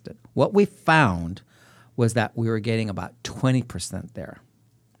readjust it. What we found was that we were getting about 20% there.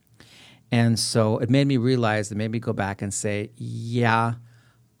 And so it made me realize, it made me go back and say,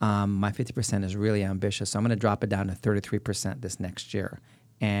 my 50% is really ambitious, so I'm going to drop it down to 33% this next year.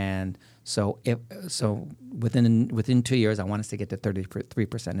 And so within 2 years, I want us to get to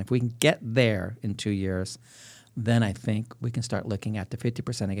 33%. If we can get there in 2 years, then I think we can start looking at the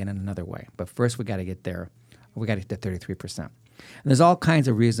 50% again in another way. But first, we got to get there. We got to get to 33%. And there's all kinds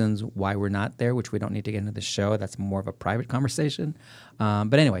of reasons why we're not there, which we don't need to get into the show. That's more of a private conversation.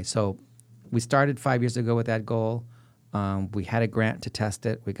 But anyway, so we started 5 years ago with that goal. We had a grant to test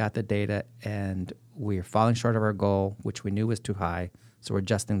it. We got the data, and we're falling short of our goal, which we knew was too high. So we're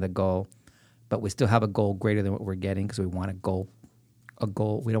adjusting the goal. But we still have a goal greater than what we're getting because we want a goal.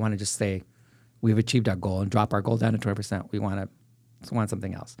 We don't want to just say we've achieved our goal and drop our goal down to 20%. We want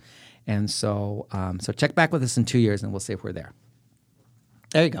something else. And so check back with us in 2 years, and we'll see if we're there.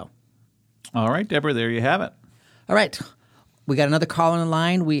 There you go. All right, Deborah, there you have it. All right. We got another call on the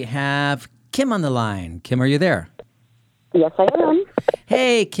line. We have Kim on the line. Kim, are you there? Yes, I am.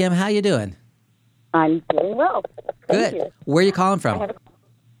 Hey, Kim, how you doing? I'm doing well. Thank Good. you. Where are you calling from?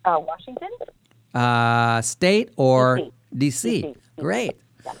 Washington. State or D.C.? DC? Great.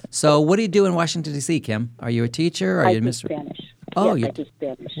 Yeah. So what do you do in Washington, D.C., Kim? Are you a teacher? Or are I you do administrator? Spanish. Oh, yes, you I do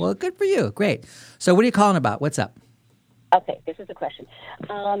Spanish. Well, good for you. Great. So what are you calling about? What's up? Okay, this is the question.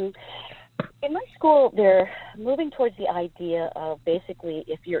 In my school, they're moving towards the idea of basically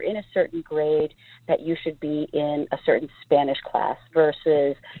if you're in a certain grade that you should be in a certain Spanish class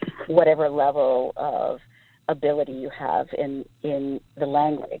versus whatever level of ability you have in the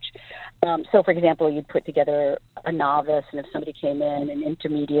language. So, for example, you'd put together a novice, and if somebody came in an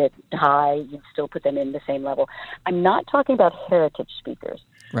intermediate high, you'd still put them in the same level. I'm not talking about heritage speakers.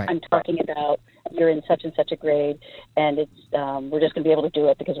 Right. I'm talking about you're in such and such a grade, and it's we're just going to be able to do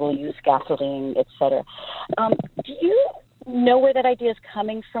it because we'll use scaffolding, et cetera. Do you know where that idea is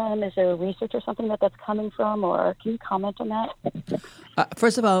coming from? Is there research or something that's coming from, or can you comment on that?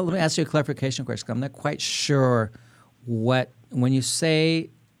 First of all, let me ask you a clarification question. I'm not quite sure when you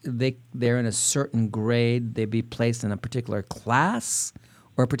say they're in a certain grade, they be placed in a particular class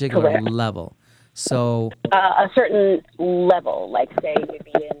or a particular Correct. level. So A certain level, like say you'd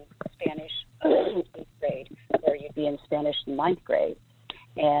be in Spanish 8th grade, or you'd be in Spanish 9th grade,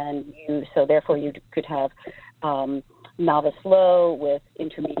 and so therefore you could have novice low with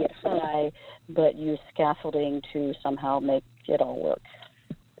intermediate high, but use scaffolding to somehow make it all work.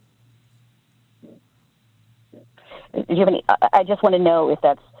 Do you have any? I just want to know if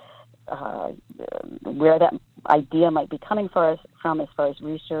that's where that idea might be coming from as far as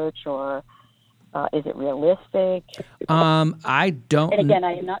research, or is it realistic? I don't. And again,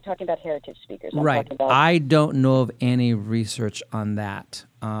 I am not talking about heritage speakers. I'm Right. talking about I don't know of any research on that.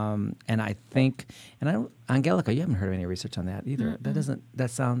 And I think, and I don't, Angelica, you haven't heard of any research on that either. Mm-hmm. That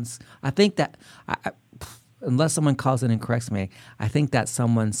sounds, I think that, unless someone calls in and corrects me, I think that's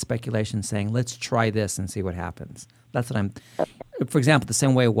someone's speculation saying, let's try this and see what happens. That's what I'm, for example, the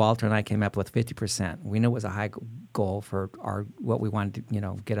same way Walter and I came up with 50%. We knew it was a high goal for what we wanted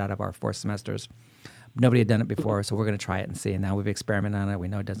to, get out of our 4 semesters. Nobody had done it before, so we're going to try it and see. And now we've experimented on it. We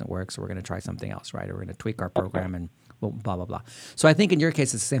know it doesn't work, so we're going to try something else, right? Or we're going to tweak our program and blah, blah, blah. So I think in your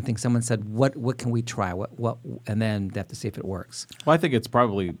case, it's the same thing. Someone said, what can we try? What? And then they have to see if it works. Well, I think it's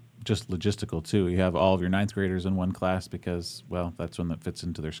probably just logistical, too. You have all of your 9th graders in one class because, well, that's when that fits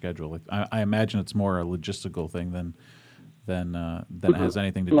into their schedule. Like, I imagine it's more a logistical thing than it has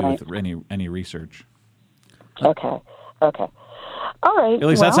anything to do with any research. Okay. All right. At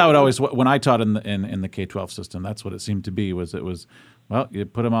least that's well, how it always. When I taught in the K-12 system, that's what it seemed to be. Well, you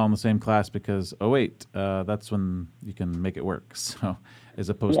put them all in the same class because that's when you can make it work. So, as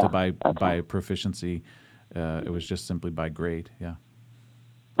opposed to by proficiency, it was just simply by grade. Yeah.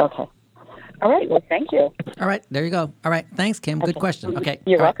 Okay. All right. Well, thank you. All right, there you go. All right, thanks, Kim. Good question. Okay.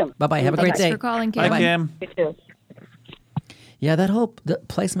 You're all right. welcome. Bye-bye. Have a great Thanks day. for calling, Bye, Kim. Kim. You too. Yeah, the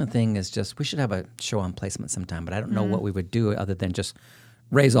placement thing is just, we should have a show on placement sometime, but I don't know what we would do other than just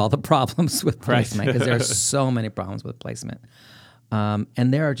raise all the problems with placement, because there are so many problems with placement. And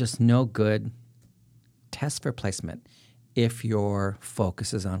there are just no good tests for placement if your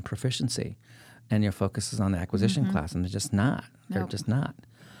focus is on proficiency and your focus is on the acquisition class, and they're just not. They're just not.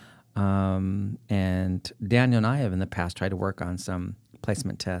 And Daniel and I have in the past tried to work on some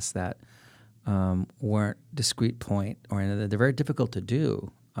placement tests that weren't discrete point oriented. They're very difficult to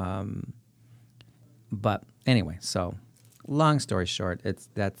do. But anyway, so long story short,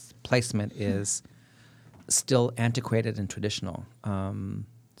 placement is still antiquated and traditional. And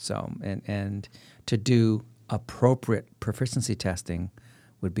to do appropriate proficiency testing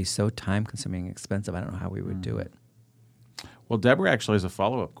would be so time consuming and expensive. I don't know how we would do it. Well, Deborah actually has a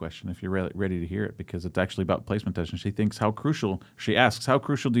follow-up question if you're ready to hear it, because it's actually about placement testing. She asks, how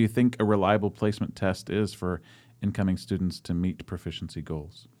crucial do you think a reliable placement test is for incoming students to meet proficiency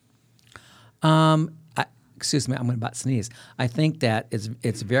goals? Excuse me, I'm going to about sneeze. I think that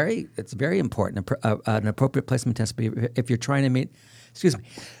it's very important, an appropriate placement test, if you're trying to meet, excuse me.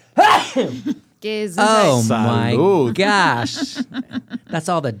 Oh my Salud. gosh. That's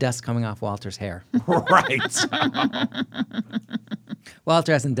all the dust coming off Walter's hair. Right.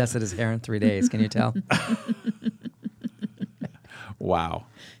 Walter hasn't dusted his hair in 3 days. Can you tell? Wow.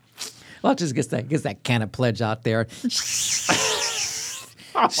 Walter just gets that can of pledge out there.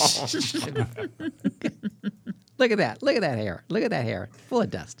 Look at that. Look at that hair. Look at that hair. Full of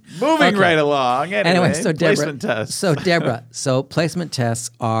dust. Moving right along. Anyway, so Deborah, placement tests. So placement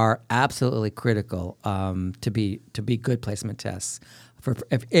tests are absolutely critical to be good placement tests.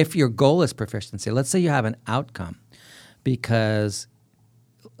 If your goal is proficiency, let's say you have an outcome, because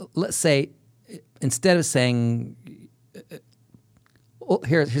let's say instead of saying,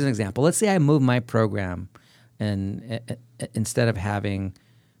 here's an example. Let's say I move my program, and instead of having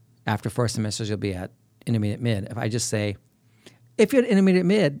after 4 semesters you'll be at intermediate mid. If I just say, if you're at intermediate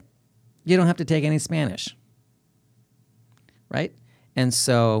mid, you don't have to take any Spanish, right? And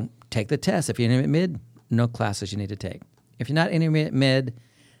so take the test. If you're intermediate mid, no classes you need to take. If you're not intermediate mid,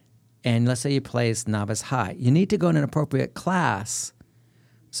 and let's say you place novice high, you need to go in an appropriate class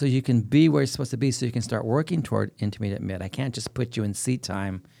so you can be where you're supposed to be, so you can start working toward intermediate mid. I can't just put you in seat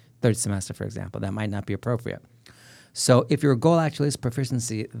time third semester, for example. That might not be appropriate. So if your goal actually is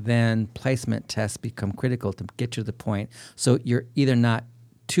proficiency, then placement tests become critical to get you to the point. So you're either not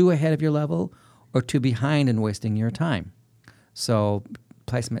too ahead of your level or too behind and wasting your time. So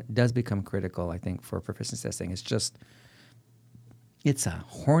placement does become critical, I think, for proficiency testing. It's a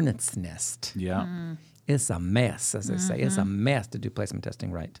hornet's nest. Yeah. It's a mess, as they say. It's a mess to do placement testing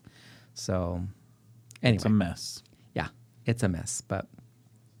right. So anyway. It's a mess. Yeah, it's a mess, but...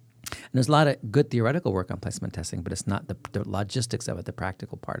 And there's a lot of good theoretical work on placement testing, but it's not the logistics of it. The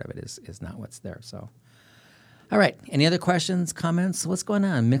practical part of it is not what's there. So, all right. Any other questions, comments? What's going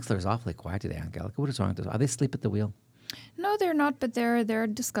on? Mixler's awfully quiet today, Angelica. What is wrong with this? Are they asleep at the wheel? No, they're not, but they're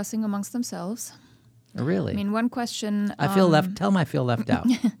discussing amongst themselves. Really? I mean, one question... I feel left. Tell them I feel left out.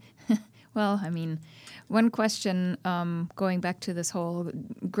 Well, I mean, one question, going back to this whole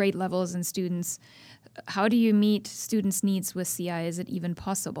grade levels and students, how do you meet students' needs with CI? Is it even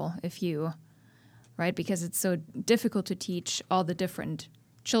possible right? Because it's so difficult to teach all the different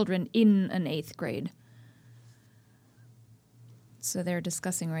children in an 8th grade. So they're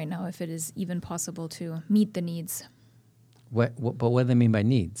discussing right now if it is even possible to meet the needs. But what do they mean by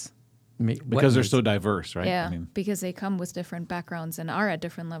needs? Because they're so diverse, right? Yeah, because they come with different backgrounds and are at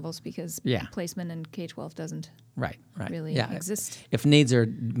different levels, because Yeah. placement in K-12 doesn't right. really yeah. exist. If needs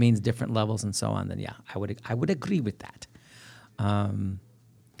means different levels and so on, then yeah, I would agree with that.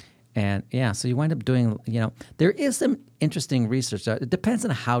 And yeah, so you wind up doing, there is some interesting research. It depends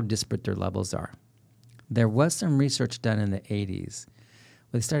on how disparate their levels are. There was some research done in the 80s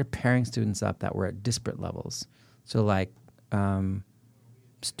where they started pairing students up that were at disparate levels. So like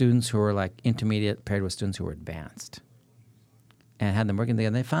students who were like intermediate paired with students who were advanced, and had them working together.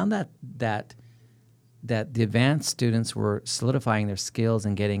 And they found that the advanced students were solidifying their skills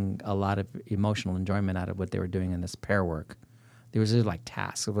and getting a lot of emotional enjoyment out of what they were doing in this pair work. There was like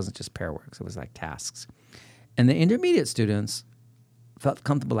tasks. It wasn't just pair work. It was like tasks. And the intermediate students felt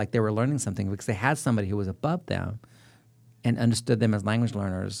comfortable, like they were learning something because they had somebody who was above them and understood them as language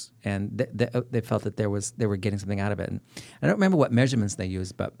learners, and they felt that they were getting something out of it. And I don't remember what measurements they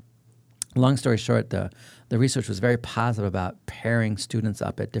used, but long story short, the research was very positive about pairing students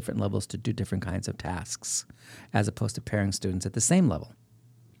up at different levels to do different kinds of tasks, as opposed to pairing students at the same level.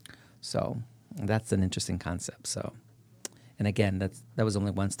 So that's an interesting concept. So, and again, that was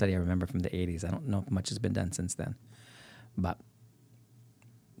only one study I remember from the 80s. I don't know if much has been done since then, but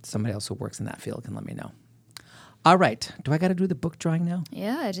somebody else who works in that field can let me know. All right. Do I got to do the book drawing now?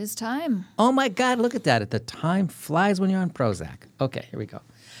 Yeah, it is time. Oh, my God. Look at that. The time flies when you're on Prozac. Okay, here we go.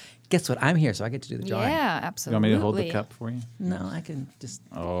 Guess what? I'm here, so I get to do the drawing. Yeah, You absolutely. want me to hold the cup for you? No, I can just.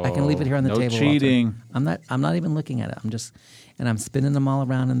 Oh, I can leave it here on the no table. cheating. Walter. I'm not even looking at it. I'm spinning them all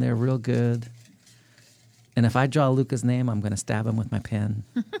around in there real good. And if I draw Luca's name, I'm going to stab him with my pen.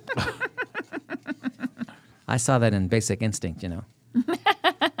 I saw that in Basic Instinct, you know.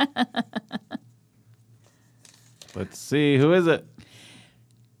 Let's see. Who is it?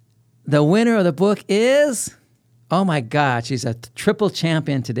 The winner of the book is, oh my God, she's a triple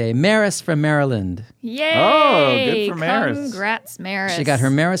champion today. Maris from Maryland. Yay! Oh, good for Maris. Congrats, Maris. She got her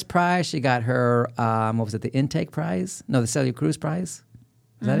Maris Prize. She got her, what was it, the Intake Prize? No, the Celia Cruz Prize.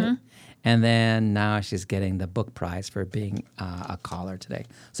 Is that it? And then now she's getting the book prize for being a caller today.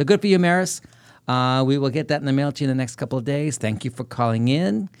 So good for you, Maris. We will get that in the mail to you in the next couple of days. Thank you for calling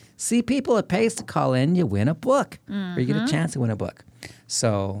in. See, people, it pays to call in. You win a book, or you get a chance to win a book.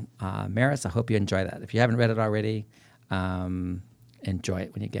 So, Maris, I hope you enjoy that. If you haven't read it already, enjoy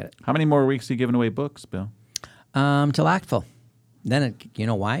it when you get it. How many more weeks are you giving away books, Bill? Till Actville. Then, you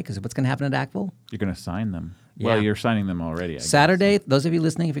know why? Because what's going to happen at Actville? You're going to sign them. Yeah. Well, you're signing them already, I guess. Saturday, those of you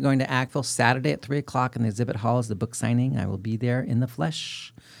listening, if you're going to Actville, Saturday at 3 o'clock in the exhibit hall is the book signing. I will be there in the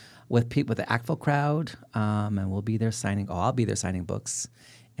flesh with the Actville crowd, and we'll be there signing. Oh, I'll be there signing books,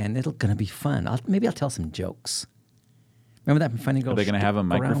 and it's going to be fun. Maybe I'll tell some jokes. Remember that funny girl? Are they going to have a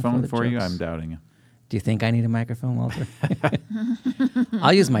microphone for you? Jokes? I'm doubting it. Do you think I need a microphone, Walter?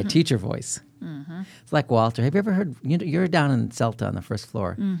 I'll use my teacher voice. It's like Walter. Have you ever heard? You're down in Celta on the first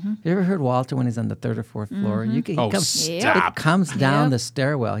floor. Have you ever heard Walter when he's on the third or fourth floor? He comes, stop. It comes down the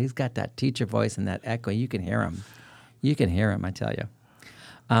stairwell. He's got that teacher voice and that echo. You can hear him. You can hear him, I tell you.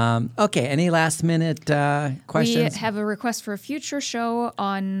 Okay, any last minute questions? We have a request for a future show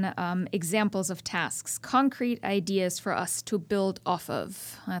on examples of tasks, concrete ideas for us to build off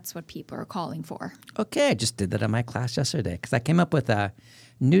of. That's what people are calling for. Okay, I just did that in my class yesterday because I came up with a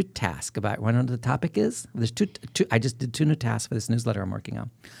new task about what the topic is. There's two. I just did 2 new tasks for this newsletter I'm working on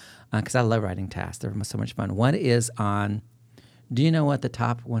because I love writing tasks. They're so much fun. One is on, do you know what the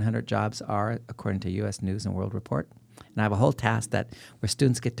top 100 jobs are according to U.S. News and World Report? And I have a whole task where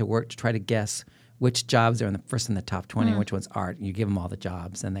students get to work to try to guess which jobs are first in the top 20 and which ones aren't. You give them all the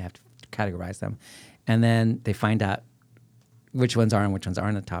jobs, and they have to categorize them. And then they find out which ones are and which ones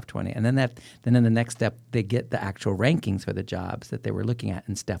aren't in the top 20. And then in the next step, they get the actual rankings for the jobs that they were looking at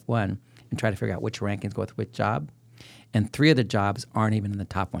in step 1 and try to figure out which rankings go with which job. And 3 of the jobs aren't even in the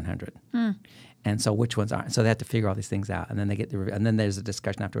top 100. And so which ones aren't? So they have to figure all these things out, and then and then there's a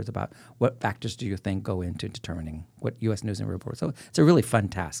discussion afterwards about what factors do you think go into determining what U.S. News and World Report. So it's a really fun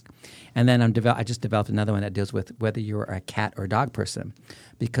task. And then I just developed another one that deals with whether you're a cat or dog person,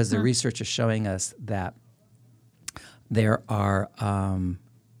 because the research is showing us that there are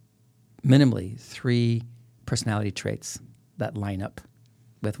minimally 3 personality traits that line up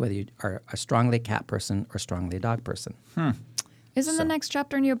with whether you are a strongly cat person or strongly a dog person. Isn't the next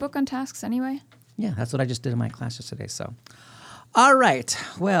chapter in your book on tasks anyway? Yeah, that's what I just did in my class yesterday. So, all right.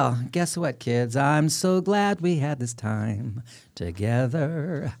 Well, guess what, kids? I'm so glad we had this time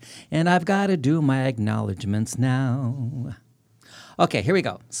together. And I've got to do my acknowledgments now. Okay, here we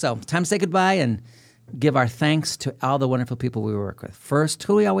go. So, time to say goodbye and give our thanks to all the wonderful people we work with. First,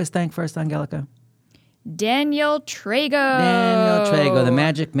 who do we always thank first, Angelica? Daniel Trago. Daniel Trago, the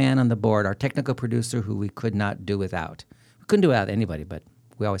magic man on the board, our technical producer who we could not do without. We couldn't do without anybody, but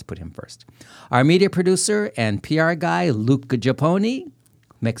we always put him first. Our media producer and PR guy, Luca Giapponi,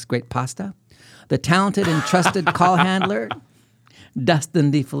 makes great pasta. The talented and trusted call handler,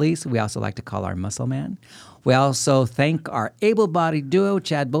 Dustin DeFelice, we also like to call our muscle man. We also thank our able-bodied duo,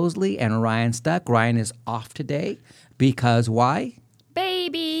 Chad Bosley and Ryan Stuck. Ryan is off today because why?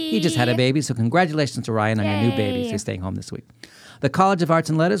 Baby. He just had a baby, so congratulations to Ryan on your new baby. So he's staying home this week. The College of Arts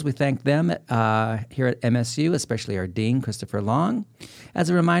and Letters, we thank them here at MSU, especially our dean, Christopher Long. As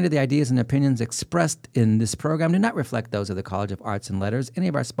a reminder, the ideas and opinions expressed in this program do not reflect those of the College of Arts and Letters, any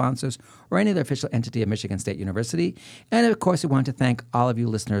of our sponsors, or any other official entity of Michigan State University. And, of course, we want to thank all of you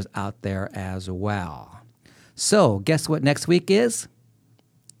listeners out there as well. So, guess what next week is?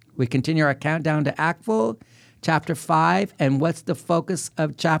 We continue our countdown to Actville. Chapter 5. And what's the focus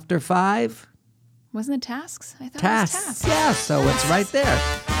of Chapter 5? Wasn't it tasks? I thought Tasks. it was tasks. Yeah, so it's right there.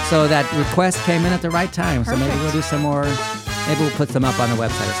 So that request came in at the right time. So maybe Perfect. we'll do some more. Maybe we'll put some up on the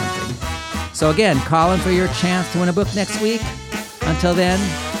website or something. So again, call in for your chance to win a book next week. Until then,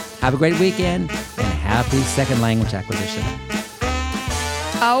 have a great weekend and happy second language acquisition.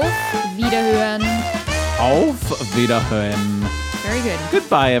 Auf Wiederhören. Auf Wiederhören. Very good.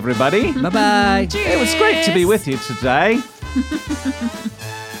 Goodbye, everybody. Bye-bye. It was great to be with you today.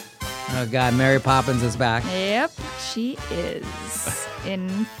 Oh, God, Mary Poppins is back. Yep, she is in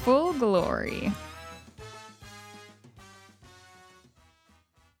full glory.